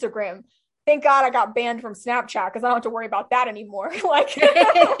 Instagram. Thank God I got banned from Snapchat because I don't have to worry about that anymore. Like,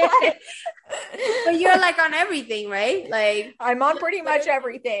 but you're like on everything, right? Like I'm on pretty much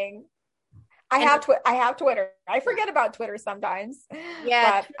everything. I have Twitter. I forget about Twitter sometimes.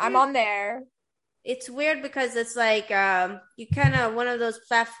 Yeah, but I'm on there. It's weird because it's like you kind of one of those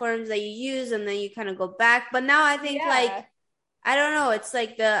platforms that you use and then you kind of go back. But now I think like I don't know. It's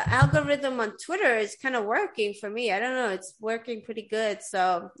like the algorithm on Twitter is kind of working for me. I don't know. It's working pretty good.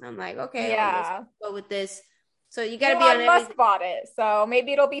 So I'm like, okay, let's go with this. So you got to be on everything. Musk bought it, so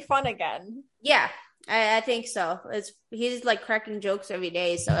maybe it'll be fun again. Yeah, I think so. He's like cracking jokes every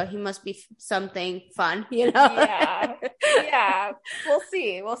day, so he must be something fun, Yeah. We'll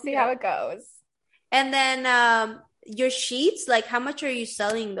see. We'll see how it goes. And then your sheets, like how much are you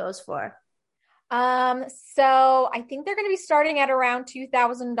selling those for? So I think they're going to be starting at around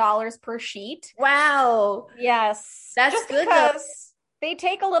 $2,000 per sheet. Wow. Yes. That's just good because they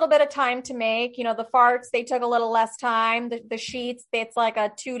take a little bit of time to make, the farts, they took a little less time. The sheets, it's like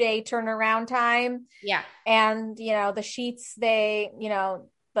a 2-day turnaround time. Yeah. And, the sheets, they,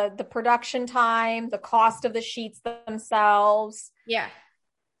 the production time, the cost of the sheets themselves. Yeah.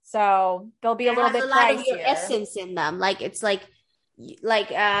 So they'll be a little bit pricier. Of your essence in them. Like, it's like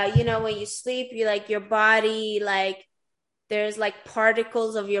when you sleep, you like your body, like there's like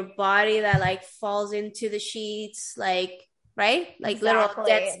particles of your body that like falls into the sheets, like, right? Like little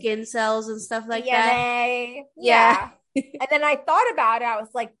dead Exactly. skin cells and stuff like that. DNA. Yeah. Yeah. And then I thought about it. I was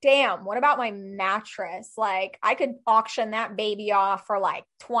like, damn, what about my mattress? Like, I could auction that baby off for like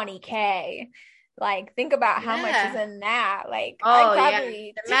 20K. Like, think about how much is Yeah. in that. Like, I'd Oh yeah.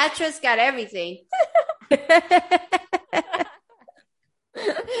 probably. The mattress got everything.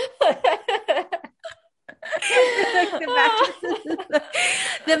 Like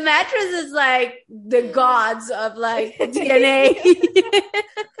the mattress is like the gods of like DNA.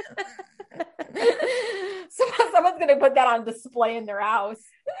 Someone's gonna put that on display in their house.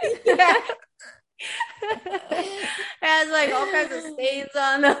 Yeah. It has like all kinds of stains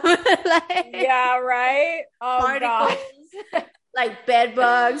on them. Like Yeah, right. Oh particles, god. like bed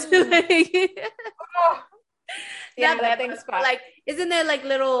bugs. Oh, yeah, Not that bed thing's bugs, but fun. like isn't there like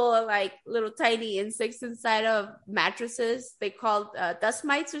little tiny insects inside of mattresses? They called dust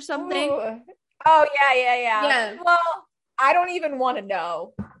mites or something. Ooh. Oh yeah. Yeah. Well, I don't even want to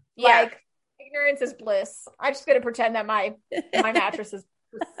know. Yeah. Like, ignorance is bliss. I'm just gonna pretend that my mattress is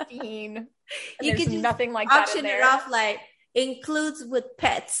pristine and You there's could just nothing like that in auction it there. off like includes with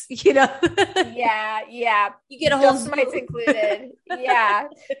pets, you know. Yeah. You get a whole Dust mites included. Yeah.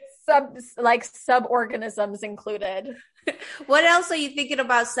 Sub organisms included. What else are you thinking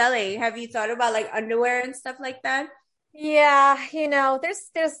about selling? Have you thought about like underwear and stuff like that? Yeah,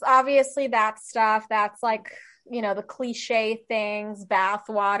 there's obviously that stuff that's like, the cliche things, bath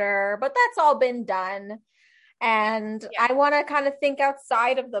water, but that's all been done. And Yeah. I want to kind of think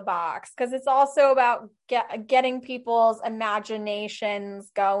outside of the box because it's also about getting people's imaginations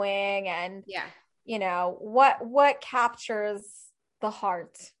going and, Yeah. what captures the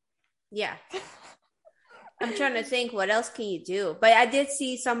heart. Yeah. I'm trying to think what else can you do? But I did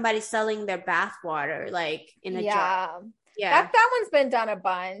see somebody selling their bath water like in a jar. Yeah. That one's been done a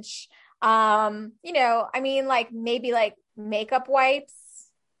bunch. I mean, like maybe like makeup wipes.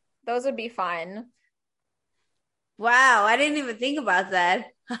 Those would be fun. Wow, I didn't even think about that.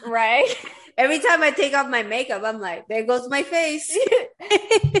 Right? Every time I take off my makeup, I'm like, there goes my face.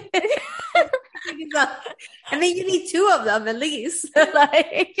 And then you need two of them at least.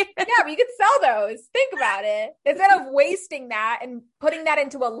 Like, Yeah, but you could sell those. Think about it. Instead of wasting that and putting that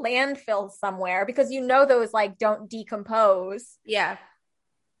into a landfill somewhere because those like don't decompose. yeah.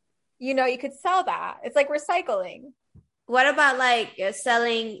 You could sell that. It's like recycling. What about like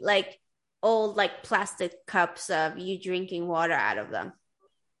selling like old like plastic cups of you drinking water out of them?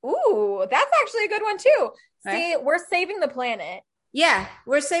 Ooh, that's actually a good one too. Right? See, we're saving the planet. Yeah,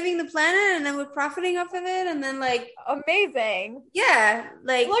 we're saving the planet and then we're profiting off of it. And then like, Amazing. yeah,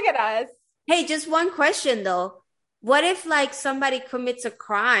 like, Look at us. hey, just one question though. What if like somebody commits a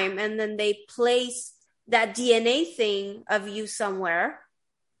crime and then they place that DNA thing of you somewhere?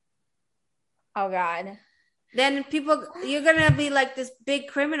 Oh God. Then you're gonna be like this big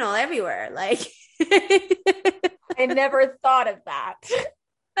criminal everywhere. Like, I never thought of that.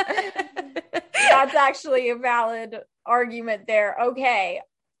 That's actually a valid argument there. Okay.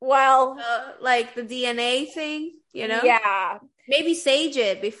 Well, like the DNA thing, yeah. maybe sage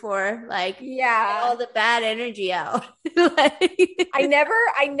it before like Yeah. get all the bad energy out. Like,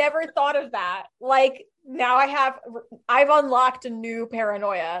 I never thought of that. Like now I've unlocked a new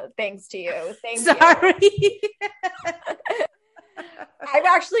paranoia thanks to you. Thank you. sorry.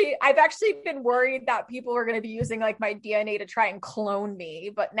 I've actually been worried that people are going to be using like my DNA to try and clone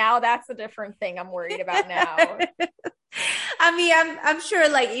me, but now that's a different thing I'm worried about now. I mean, I'm sure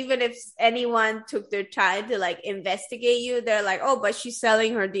like even if anyone took their time to like investigate you, they're like, oh, but she's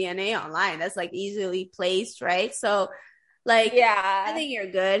selling her DNA online. That's like easily placed, right? So like, Yeah. I think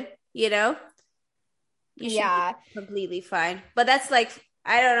you're good, you should Yeah. be completely fine. But that's like,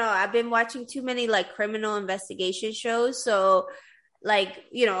 I don't know. I've been watching too many like criminal investigation shows. So like,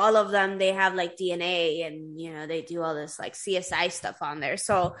 all of them, they have like DNA and, they do all this like CSI stuff on there.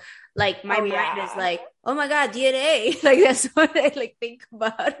 So like my mind is like, oh my God, DNA. Like that's what I like think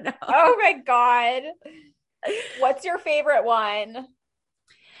about now. Oh my God. What's your favorite one?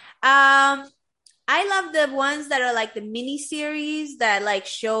 I love the ones that are like the mini series that like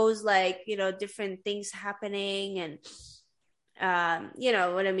shows like, different things happening and you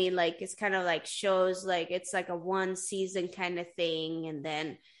know what I mean? Like it's kind of like shows like it's like a one season kind of thing and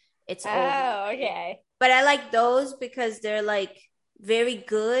then it's over. Okay. But I like those because they're like very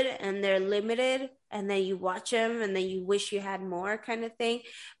good and they're limited and then you watch them and then you wish you had more kind of thing.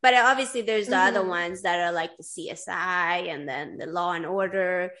 But obviously there's the other ones that are like the CSI and then the Law and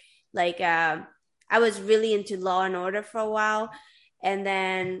Order. Like I was really into Law and Order for a while and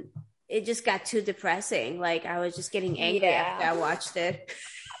then it just got too depressing. Like I was just getting angry after I Yeah. watched it.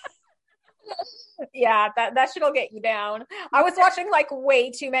 Yeah, that shit'll get you down. I was watching like way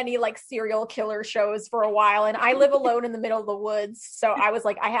too many like serial killer shows for a while, and I live alone in the middle of the woods, so I was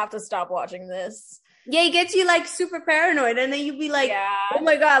like, I have to stop watching this. Yeah, it gets you like super paranoid, and then you'd be like, "Oh Yeah.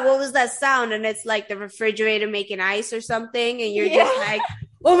 my god, what was that sound?" And it's like the refrigerator making ice or something, and you're just Yeah. like,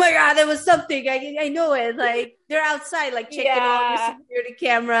 "Oh my god, there was something! I know it!" Like they're outside, like checking all your Yeah. security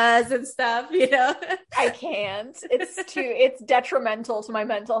cameras and stuff, you know? I can't. It's detrimental to my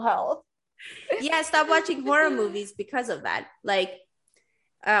mental health. Yeah, I stopped watching horror movies because of that. Like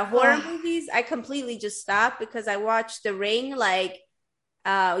horror Oh, movies, I completely just stopped because I watched The Ring like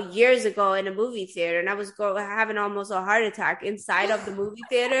years ago in a movie theater, and I was having almost a heart attack inside of the movie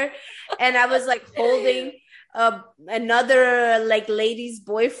theater, and I was like holding another like lady's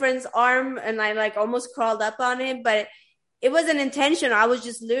boyfriend's arm, and I like almost crawled up on it, but it wasn't intentional. I was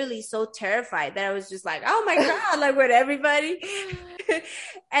just literally so terrified that I was just like, oh my god, like with everybody.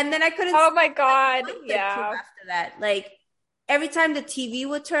 And then I couldn't oh sleep my like God. a month or two Yeah. after that. Like every time the TV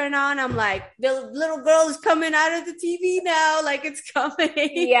would turn on, I'm like, the little girl is coming out of the TV now, like it's coming.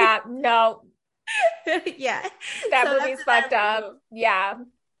 Yeah. No, Yeah. that So movie's after that, fucked up. Yeah.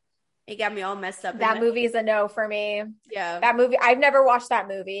 it got me all messed up in That the movie's a no for me. yeah. That movie, I've never watched that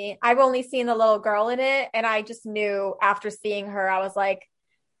movie. I've only seen the little girl in it. And I just knew after seeing her, I was like,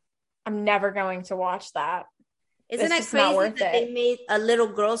 I'm never going to watch that. Isn't It's that just not crazy worth that it. they made a little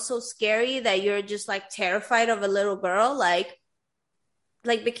girl so scary that you're just like terrified of a little girl? Like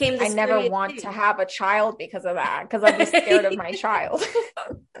became the I never scariest want to thing. have a child because of that, because I'd be scared of my child.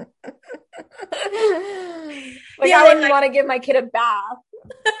 Like, Yeah, I they wouldn't want to give my kid a bath.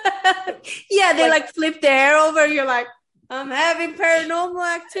 yeah, they Like, like flip their hair over. You're like, I'm having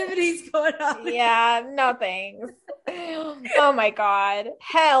paranormal activities going on. yeah, no thanks. Oh my God.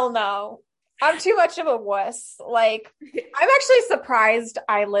 Hell no. I'm too much of a wuss. Like, I'm actually surprised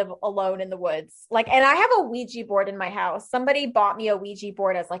I live alone in the woods. Like, and I have a Ouija board in my house. Somebody bought me a Ouija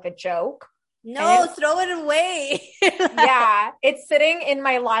board as like a joke. And No, throw it away. yeah, it's sitting in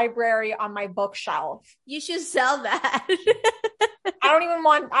my library on my bookshelf. You should sell that. I don't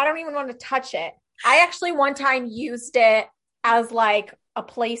even want to touch it. I actually one time used it as like a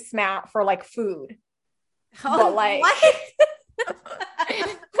placemat for like food. But Oh, like what?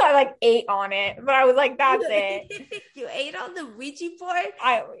 I like ate on it, but I was like, that's it. You ate on the Ouija board?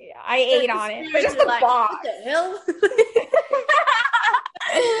 I I ate The on it. But spirits just are the like, box. what the hell?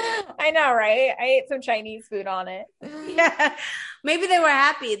 I know, right? I ate some Chinese food on it. Yeah. Maybe they were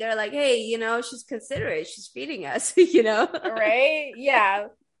happy. They're like, hey, she's considerate. She's feeding us, Right? Yeah.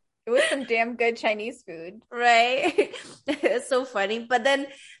 It was some damn good Chinese food. Right? It's so funny. But then,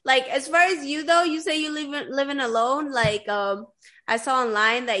 like, as far as you though, you say you living alone. Like, I saw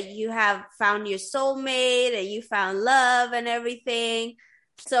online that you have found your soulmate and you found love and everything.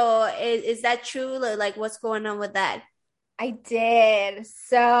 So is that true? Like, what's going on with that? I did.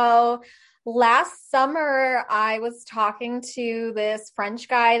 So last summer, I was talking to this French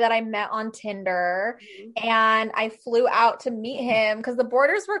guy that I met on Tinder, and I flew out to meet him because the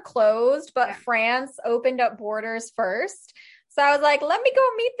borders were closed, but Yeah. France opened up borders first. So I was like, let me go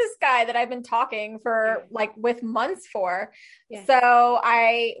meet this guy that I've been talking for like with months for. Yeah. So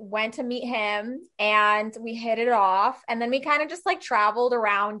I went to meet him and we hit it off. And then we kind of just like traveled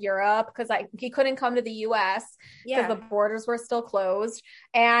around Europe because he couldn't come to the US because the Yeah. borders were still closed.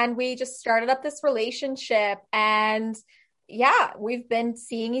 And we just started up this relationship. And yeah, we've been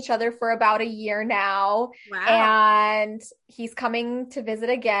seeing each other for about a year now. Wow. And he's coming to visit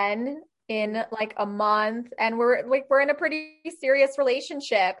again in like a month, and we're in a pretty serious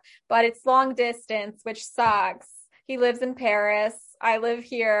relationship, but it's long distance, which sucks. He lives in Paris, I live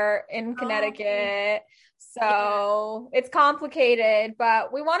here in Oh, Connecticut, yeah. so it's complicated,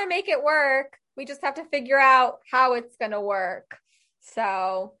 but we want to make it work. We just have to figure out how it's going to work,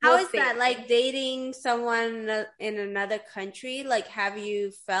 so How we'll is see. that like dating someone in another country? Like, have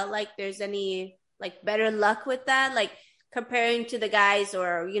you felt like there's any like better luck with that? Like comparing to the guys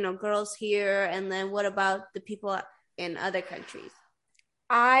or, girls here. And then what about the people in other countries?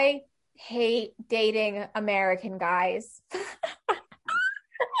 I hate dating American guys.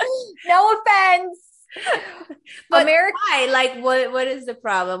 No offense. But American. why? Like, what is the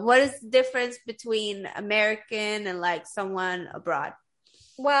problem? What is the difference between American and like someone abroad?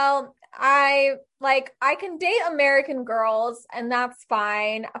 Well, I can date American girls and that's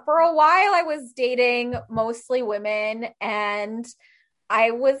fine. For a while I was dating mostly women and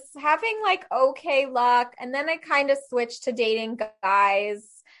I was having like okay luck, and then I kind of switched to dating guys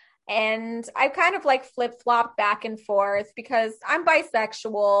And I kind of like flip-flopped back and forth because I'm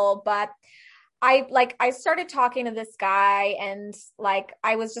bisexual, but I started talking to this guy and like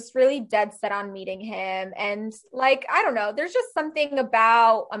I was just really dead set on meeting him. And like, I don't know, there's just something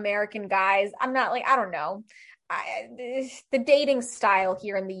about American guys. I'm not like, I don't know. The dating style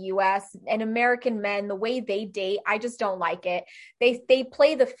here in the US and American men, the way they date, I just don't like it. They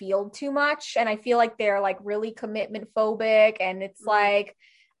play the field too much, and I feel like they're like really commitment phobic, and it's like,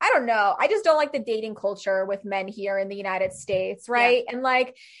 I don't know. I just don't like the dating culture with men here in the United States, Yeah. right? And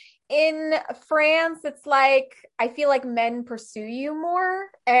like in France, it's like I feel like men pursue you more.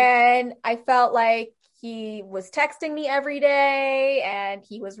 And I felt like he was texting me every day and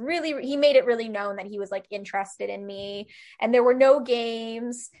he made it really known that he was like interested in me, and there were no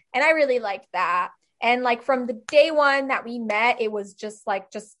games, and I really liked that. And like from the day one that we met, it was just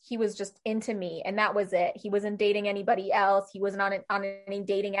like he was just into me, and that was it. He wasn't dating anybody else. He wasn't on any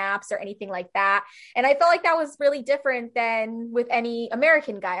dating apps or anything like that. And I felt like that was really different than with any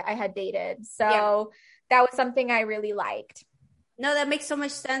American guy I had dated. Yeah. So that was something I really liked. No, that makes so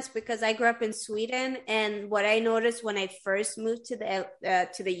much sense because I grew up in Sweden, and what I noticed when I first moved to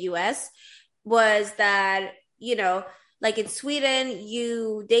the US was that, like in Sweden,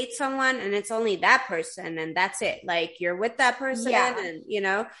 you date someone and it's only that person and that's it. Like you're with that person, Yeah.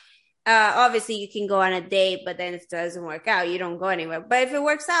 and obviously you can go on a date, but then if it doesn't work out, you don't go anywhere. But if it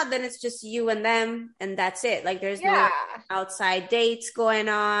works out, then it's just you and them, and that's it. Like there's no Yeah. outside dates going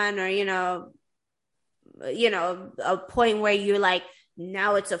on, or a point where you're like,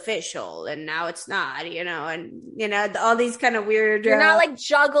 now it's official and now it's not, and all these kind of weird You're not like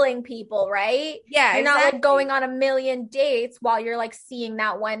juggling people, right? yeah, You're not like going exactly. on a million dates while you're like seeing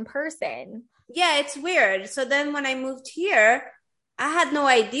that one person. Yeah, it's weird. So then when I moved here, I had no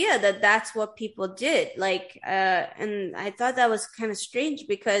idea that that's what people did. Like, and I thought that was kind of strange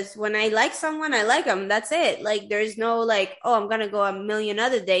because when I like someone, I like them. That's it. Like, there's no like, oh, I'm gonna go a million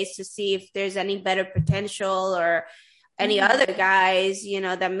other days to see if there's any better potential or any other Mm-hmm. guys,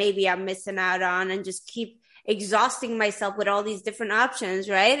 that maybe I'm missing out on, and just keep exhausting myself with all these different options,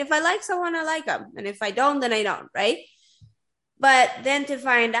 right? If I like someone, I like them. And if I don't, then I don't, right? But then to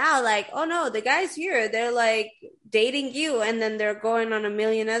find out, like, oh no, the guys here, they're like dating you and then they're going on a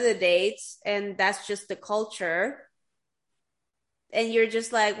million other dates, and that's just the culture. And you're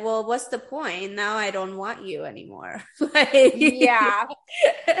just like, well, what's the point? Now I don't want you anymore. Like, Yeah,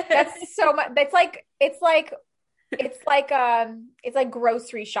 that's so much. It's like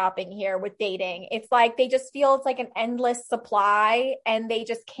grocery shopping here with dating. It's like they just feel it's like an endless supply and they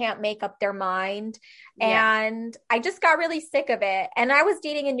just can't make up their mind. yeah. And I just got really sick of it. And I was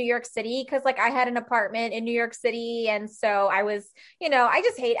dating in New York City because like I had an apartment in New York City. And so I just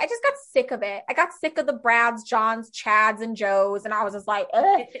got sick of it. I got sick of the Brads, Johns, Chads, and Joes. And I was just like,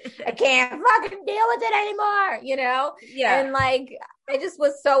 ugh, I can't fucking deal with it anymore. Yeah. And like I just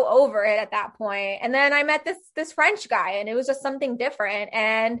was so over it at that point. And then I met this French guy, and it was just something different.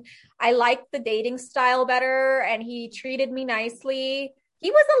 And I liked the dating style better, and he treated me nicely.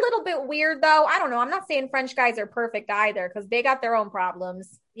 He was a little bit weird though. I don't know. I'm not saying French guys are perfect either because they got their own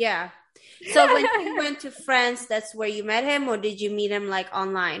problems. Yeah. So when you went to France, that's where you met him, or did you meet him like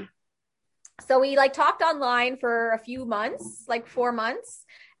online? So we like talked online for a few months, like 4 months.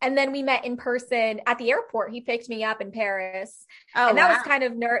 And then we met in person at the airport. He picked me up in Paris. Oh, And that was wow. kind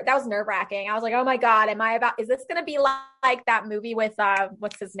of that was nerve wracking. I was like, oh my God, is this going to be like that movie with,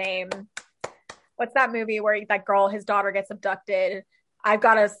 what's his name? What's that movie where that girl, his daughter gets abducted? I've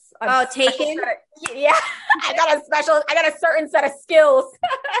got a Oh, special taken? set. Yeah, I got a certain set of skills.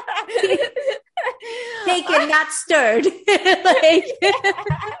 Taken, not stirred. Like,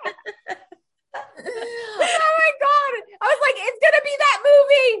 Oh my God. I was like, it's gonna be that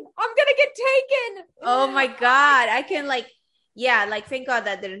movie. I'm gonna get oh taken. my God. I can like, yeah, like thank God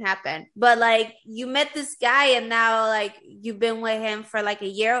that didn't happen. But like you met this guy and now like you've been with him for like a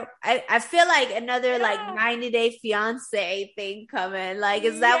year. I feel like another like Yeah. 90-day fiance thing coming. Like,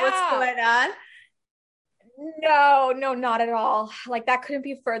 is that what's Yeah. going on? No, no, not at all. Like that couldn't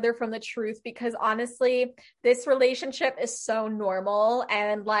be further from the truth because honestly, this relationship is so normal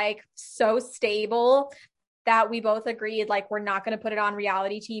and like so stable that we both agreed like we're not going to put it on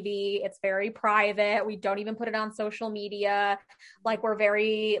reality TV. It's very private. We don't even put it on social media. Like we're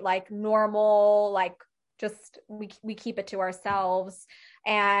very like normal, like just we keep it to ourselves.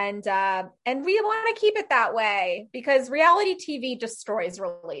 And we want to keep it that way because reality TV destroys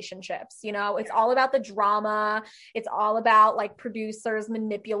relationships. It's all about the drama. It's all about like producers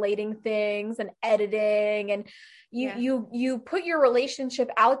manipulating things and editing, and you Yeah. you you put your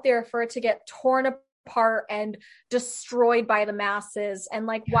relationship out there for it to get torn apart and destroyed by the masses. And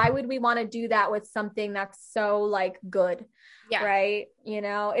like, why would we want to do that with something that's so like good? Yeah. Right. You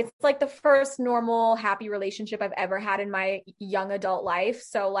know, it's like the first normal, happy relationship I've ever had in my young adult life.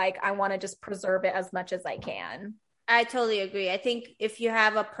 So like, I want to just preserve it as much as I can. I totally agree. I think if you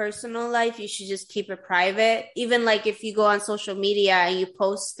have a personal life, you should just keep it private. Even like if you go on social media and you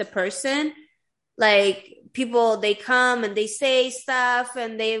post the person, like people, they come and they say stuff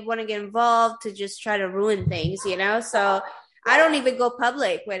and they want to get involved to just try to ruin things, you know? So I don't even go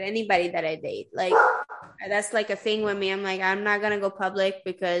public with anybody that I date. Like that's like a thing with me. I'm like, I'm not going to go public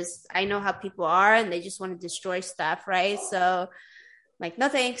because I know how people are and they just want to destroy stuff, right? So like, no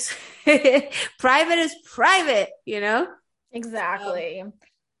thanks. Private is private, you know? Exactly.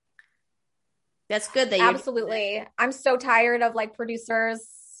 That's good that you're Absolutely. I'm so tired of like producers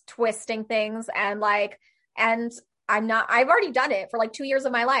twisting things and like, and I've already done it for like 2 years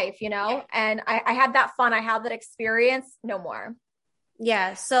of my life, you know? Yeah. And I had that fun. I had that experience. No more.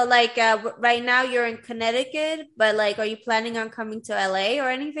 Yeah. So like right now you're in Connecticut, but like are you planning on coming to LA or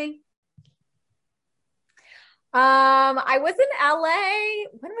anything? I was in LA.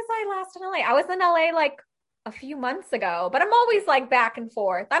 When was I last in LA? I was in LA like a few months ago, but I'm always like back and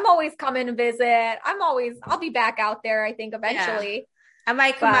forth. I'm always coming to visit. I'll be back out there, I think, Yeah. eventually. I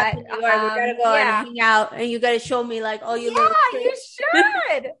might come out But to New York. We gotta go and yeah. hang out and you gotta show me like all your little Yeah, you tricks.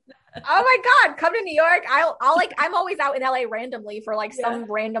 should. Oh my God, come to New York. I'll like, I'm always out in LA randomly for like Yeah. some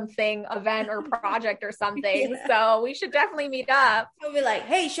random thing, event or project or something. Yeah. So we should definitely meet up. I'll be like,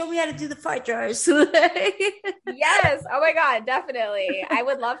 hey, show me how to do the fart jars. Yes. Oh my God, definitely. I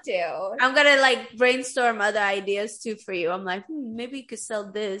would love to. I'm gonna like brainstorm other ideas too for you. I'm like, maybe you could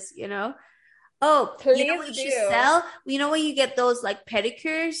sell this, you know? Oh, you know Please what you should do. sell? You know when you get those like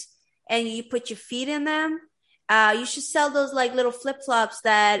pedicures and you put your feet in them? You should sell those like little flip-flops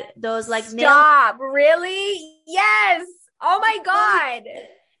that those like nail Stop. Really? Yes. Oh my God.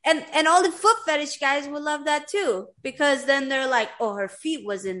 and all the foot fetish guys would love that too because then they're like, oh, her feet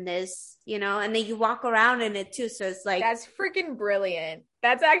was in this, you know, and then you walk around in it too. So it's like That's freaking brilliant.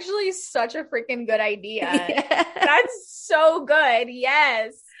 That's actually such a freaking good idea. yeah. That's so good.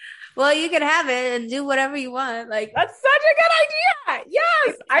 Yes. Well, you can have it and do whatever you want. Like That's such a good idea.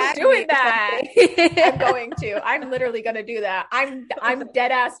 Yes, I'm doing that. I'm going to. I'm literally going to do that. I'm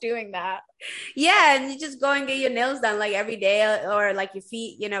dead ass doing that. Yeah, and you just go and get your nails done like every day or like your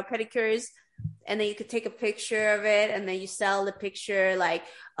feet, you know, pedicures. And then you could take a picture of it and then you sell the picture like,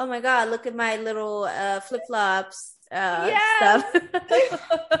 oh my God, look at my little flip-flops Yes. stuff.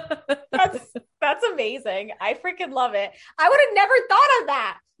 That's amazing. I freaking love it. I would have never thought of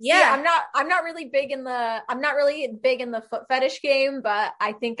that. Yeah. See, I'm not really big in the foot fetish game, but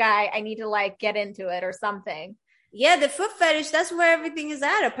I think I need to like get into it or something. Yeah, the foot fetish, that's where everything is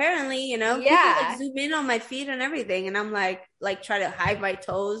at, apparently, you know. People Yeah. like zoom in on my feet and everything, and I'm like try to hide my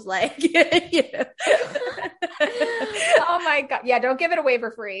toes, like you know. Oh my God. Yeah, don't give it away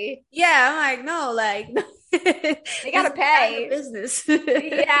for free. Yeah, I'm like, no, like no. They gotta pay. Business.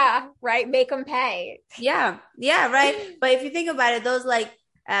 Yeah, right. Make them pay. Yeah, right. But if you think about it, those like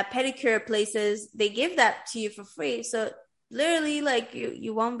pedicure places, they give that to you for free. So literally, like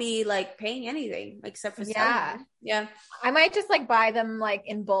you won't be like paying anything except for selling them. Yeah. I might just like buy them like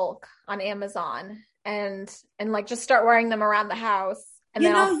in bulk on Amazon and like just start wearing them around the house. And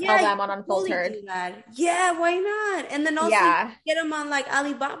then I'll sell them on Unfiltred. Totally do that. Yeah, why not? And then also get them on like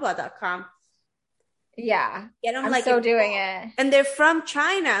Alibaba.com. Yeah. Get them I'm like so doing it. And they're from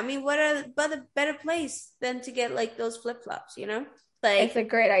China. I mean, what a better place than to get like those flip-flops, you know? Like it's a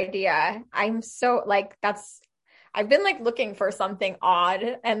great idea. I'm so like I've been like looking for something odd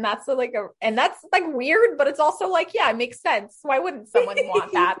and that's like weird, but it's also like, yeah, it makes sense. Why wouldn't someone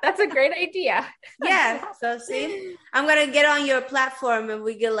want that? That's a great idea. Yeah. So see, I'm gonna get on your platform and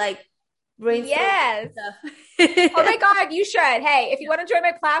we can like brainstorm stuff. Oh my God, you should. Hey, if you want to join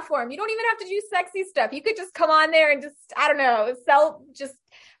my platform, you don't even have to do sexy stuff. You could just come on there and just, I don't know, sell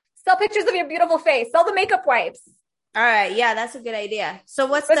pictures of your beautiful face, sell the makeup wipes. All right, yeah, that's a good idea. So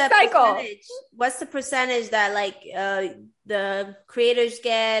what's the percentage? What's the percentage that like the creators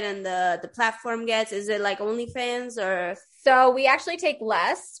get and the platform gets? Is it like OnlyFans or? So we actually take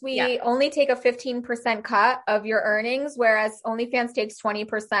less. We only take a 15% cut of your earnings, whereas OnlyFans takes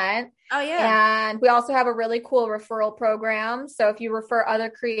 20%. Oh yeah. And we also have a really cool referral program. So if you refer other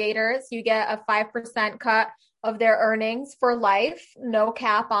creators, you get a 5% cut of their earnings for life, no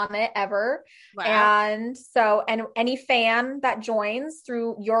cap on it ever. Wow. And any fan that joins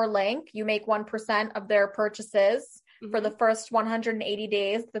through your link, you make 1% of their purchases for the first 180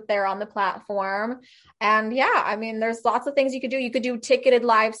 days that they're on the platform. And yeah, I mean, there's lots of things you could do. You could do ticketed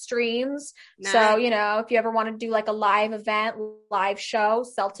live streams. Nice. So, you know, if you ever want to do like a live event, live show,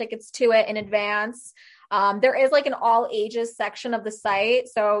 sell tickets to it in advance. There is like an all ages section of the site.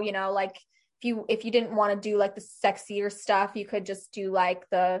 So, you know, like if you didn't want to do like the sexier stuff, you could just do like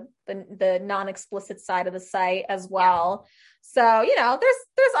the non-explicit side of the site as well. So, you know,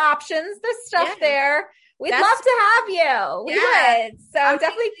 there's options, there's stuff there. We'd love to have you. We would. So I'm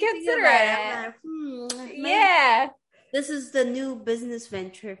definitely consider it. Like, yeah. This is the new business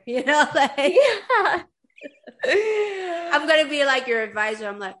venture, you know, like yeah. I'm gonna be like your advisor.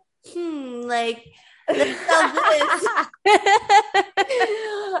 I'm like, like let's sell this.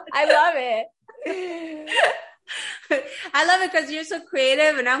 I love it. I love it because you're so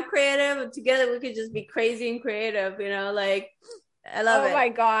creative and I'm creative, and together we could just be crazy and creative, you know, like I love it. Oh my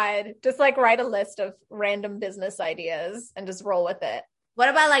God. Just like write a list of random business ideas and just roll with it. What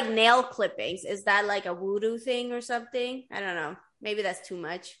about like nail clippings? Is that like a voodoo thing or something? I don't know. Maybe that's too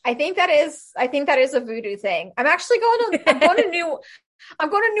much. I think that is a voodoo thing. I'm actually going to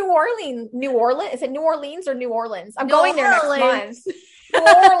New Orleans. New Orleans? Is it New Orleans or New Orleans? I'm going there next month. New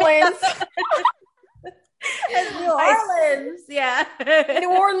Orleans. New Orleans. Yeah.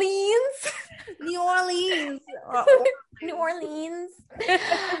 New Orleans. New Orleans. New Orleans.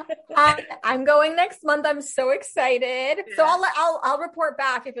 I'm going next month. I'm so excited. Yeah. So I'll report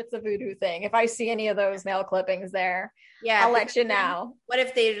back if it's a voodoo thing. If I see any of those nail clippings there, I'll let you know. What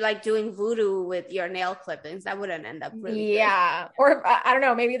if they're like doing voodoo with your nail clippings? That wouldn't end up really good. Or I don't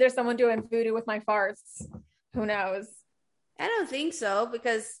know. Maybe there's someone doing voodoo with my farts. Who knows? I don't think so,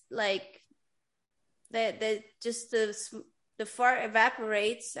 because like the fart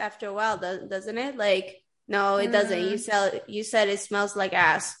evaporates after a while, doesn't it? Like. No, it doesn't. You said it smells like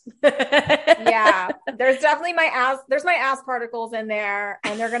ass. Yeah, there's definitely my ass particles in there,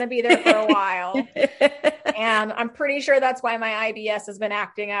 and they're going to be there for a while. And I'm pretty sure that's why my IBS has been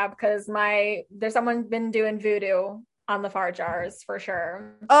acting up, because there's someone been doing voodoo on the fart jars for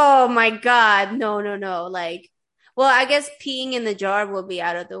sure. Oh my God. No. Like, well, I guess peeing in the jar will be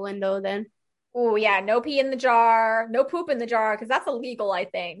out of the window then. Oh yeah. No pee in the jar, no poop in the jar, because that's illegal, I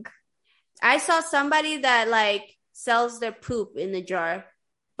think. I saw somebody that like sells their poop in the jar,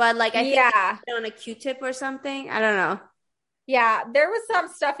 but like I think on a Q-tip or something. I don't know. Yeah, there was some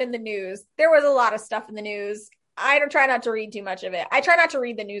stuff in the news. There was a lot of stuff in the news. I don't try not to read too much of it. I try not to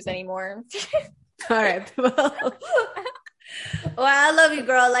read the news anymore. All right. Well, I love you,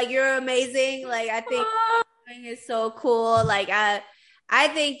 girl. Like, you're amazing. Like, I think it's so cool. Like, I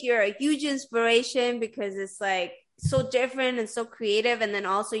think you're a huge inspiration, because it's like so different and so creative. And then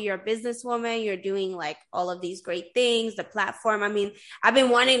also you're a businesswoman. You're doing like all of these great things, the platform. I mean, I've been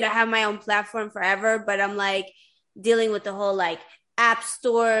wanting to have my own platform forever, but I'm like dealing with the whole like app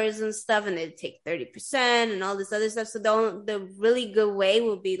stores and stuff, and they take 30% and all this other stuff. So the really good way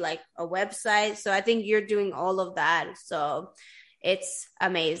will be like a website. So I think you're doing all of that. So it's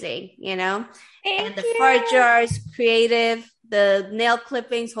amazing, you know? Thank the you. fart jars, creative, the nail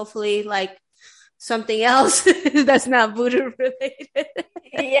clippings, hopefully like something else that's not voodoo related.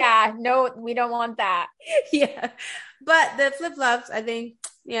 Yeah, no, we don't want that. Yeah, but the flip-flops, I think,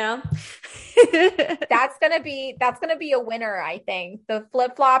 you know, that's gonna be a winner. I think the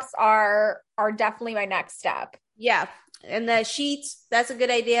flip-flops are definitely my next step. Yeah, and the sheets, that's a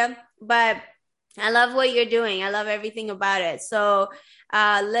good idea. But I love what you're doing. I love everything about it. So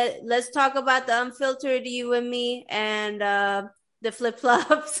let's talk about the Unfiltered You and Me, and the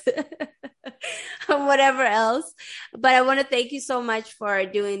flip-flops and whatever else. But I want to thank you so much for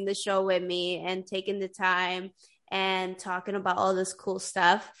doing the show with me and taking the time and talking about all this cool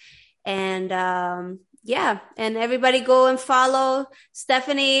stuff. And yeah, and everybody go and follow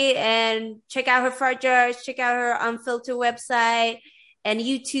Stephanie and check out her fart jars, check out her Unfiltered website and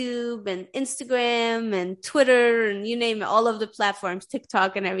YouTube and Instagram and Twitter and you name it, all of the platforms,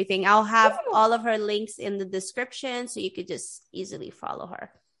 TikTok and everything. I'll have all of her links in the description so you could just easily follow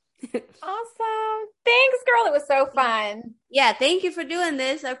her. Awesome. Thanks, girl. It was so fun. Yeah, thank you for doing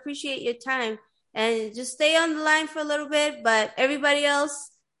this. I appreciate your time. And just stay on the line for a little bit. But everybody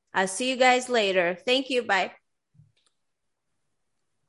else, I'll see you guys later. Thank you. Bye.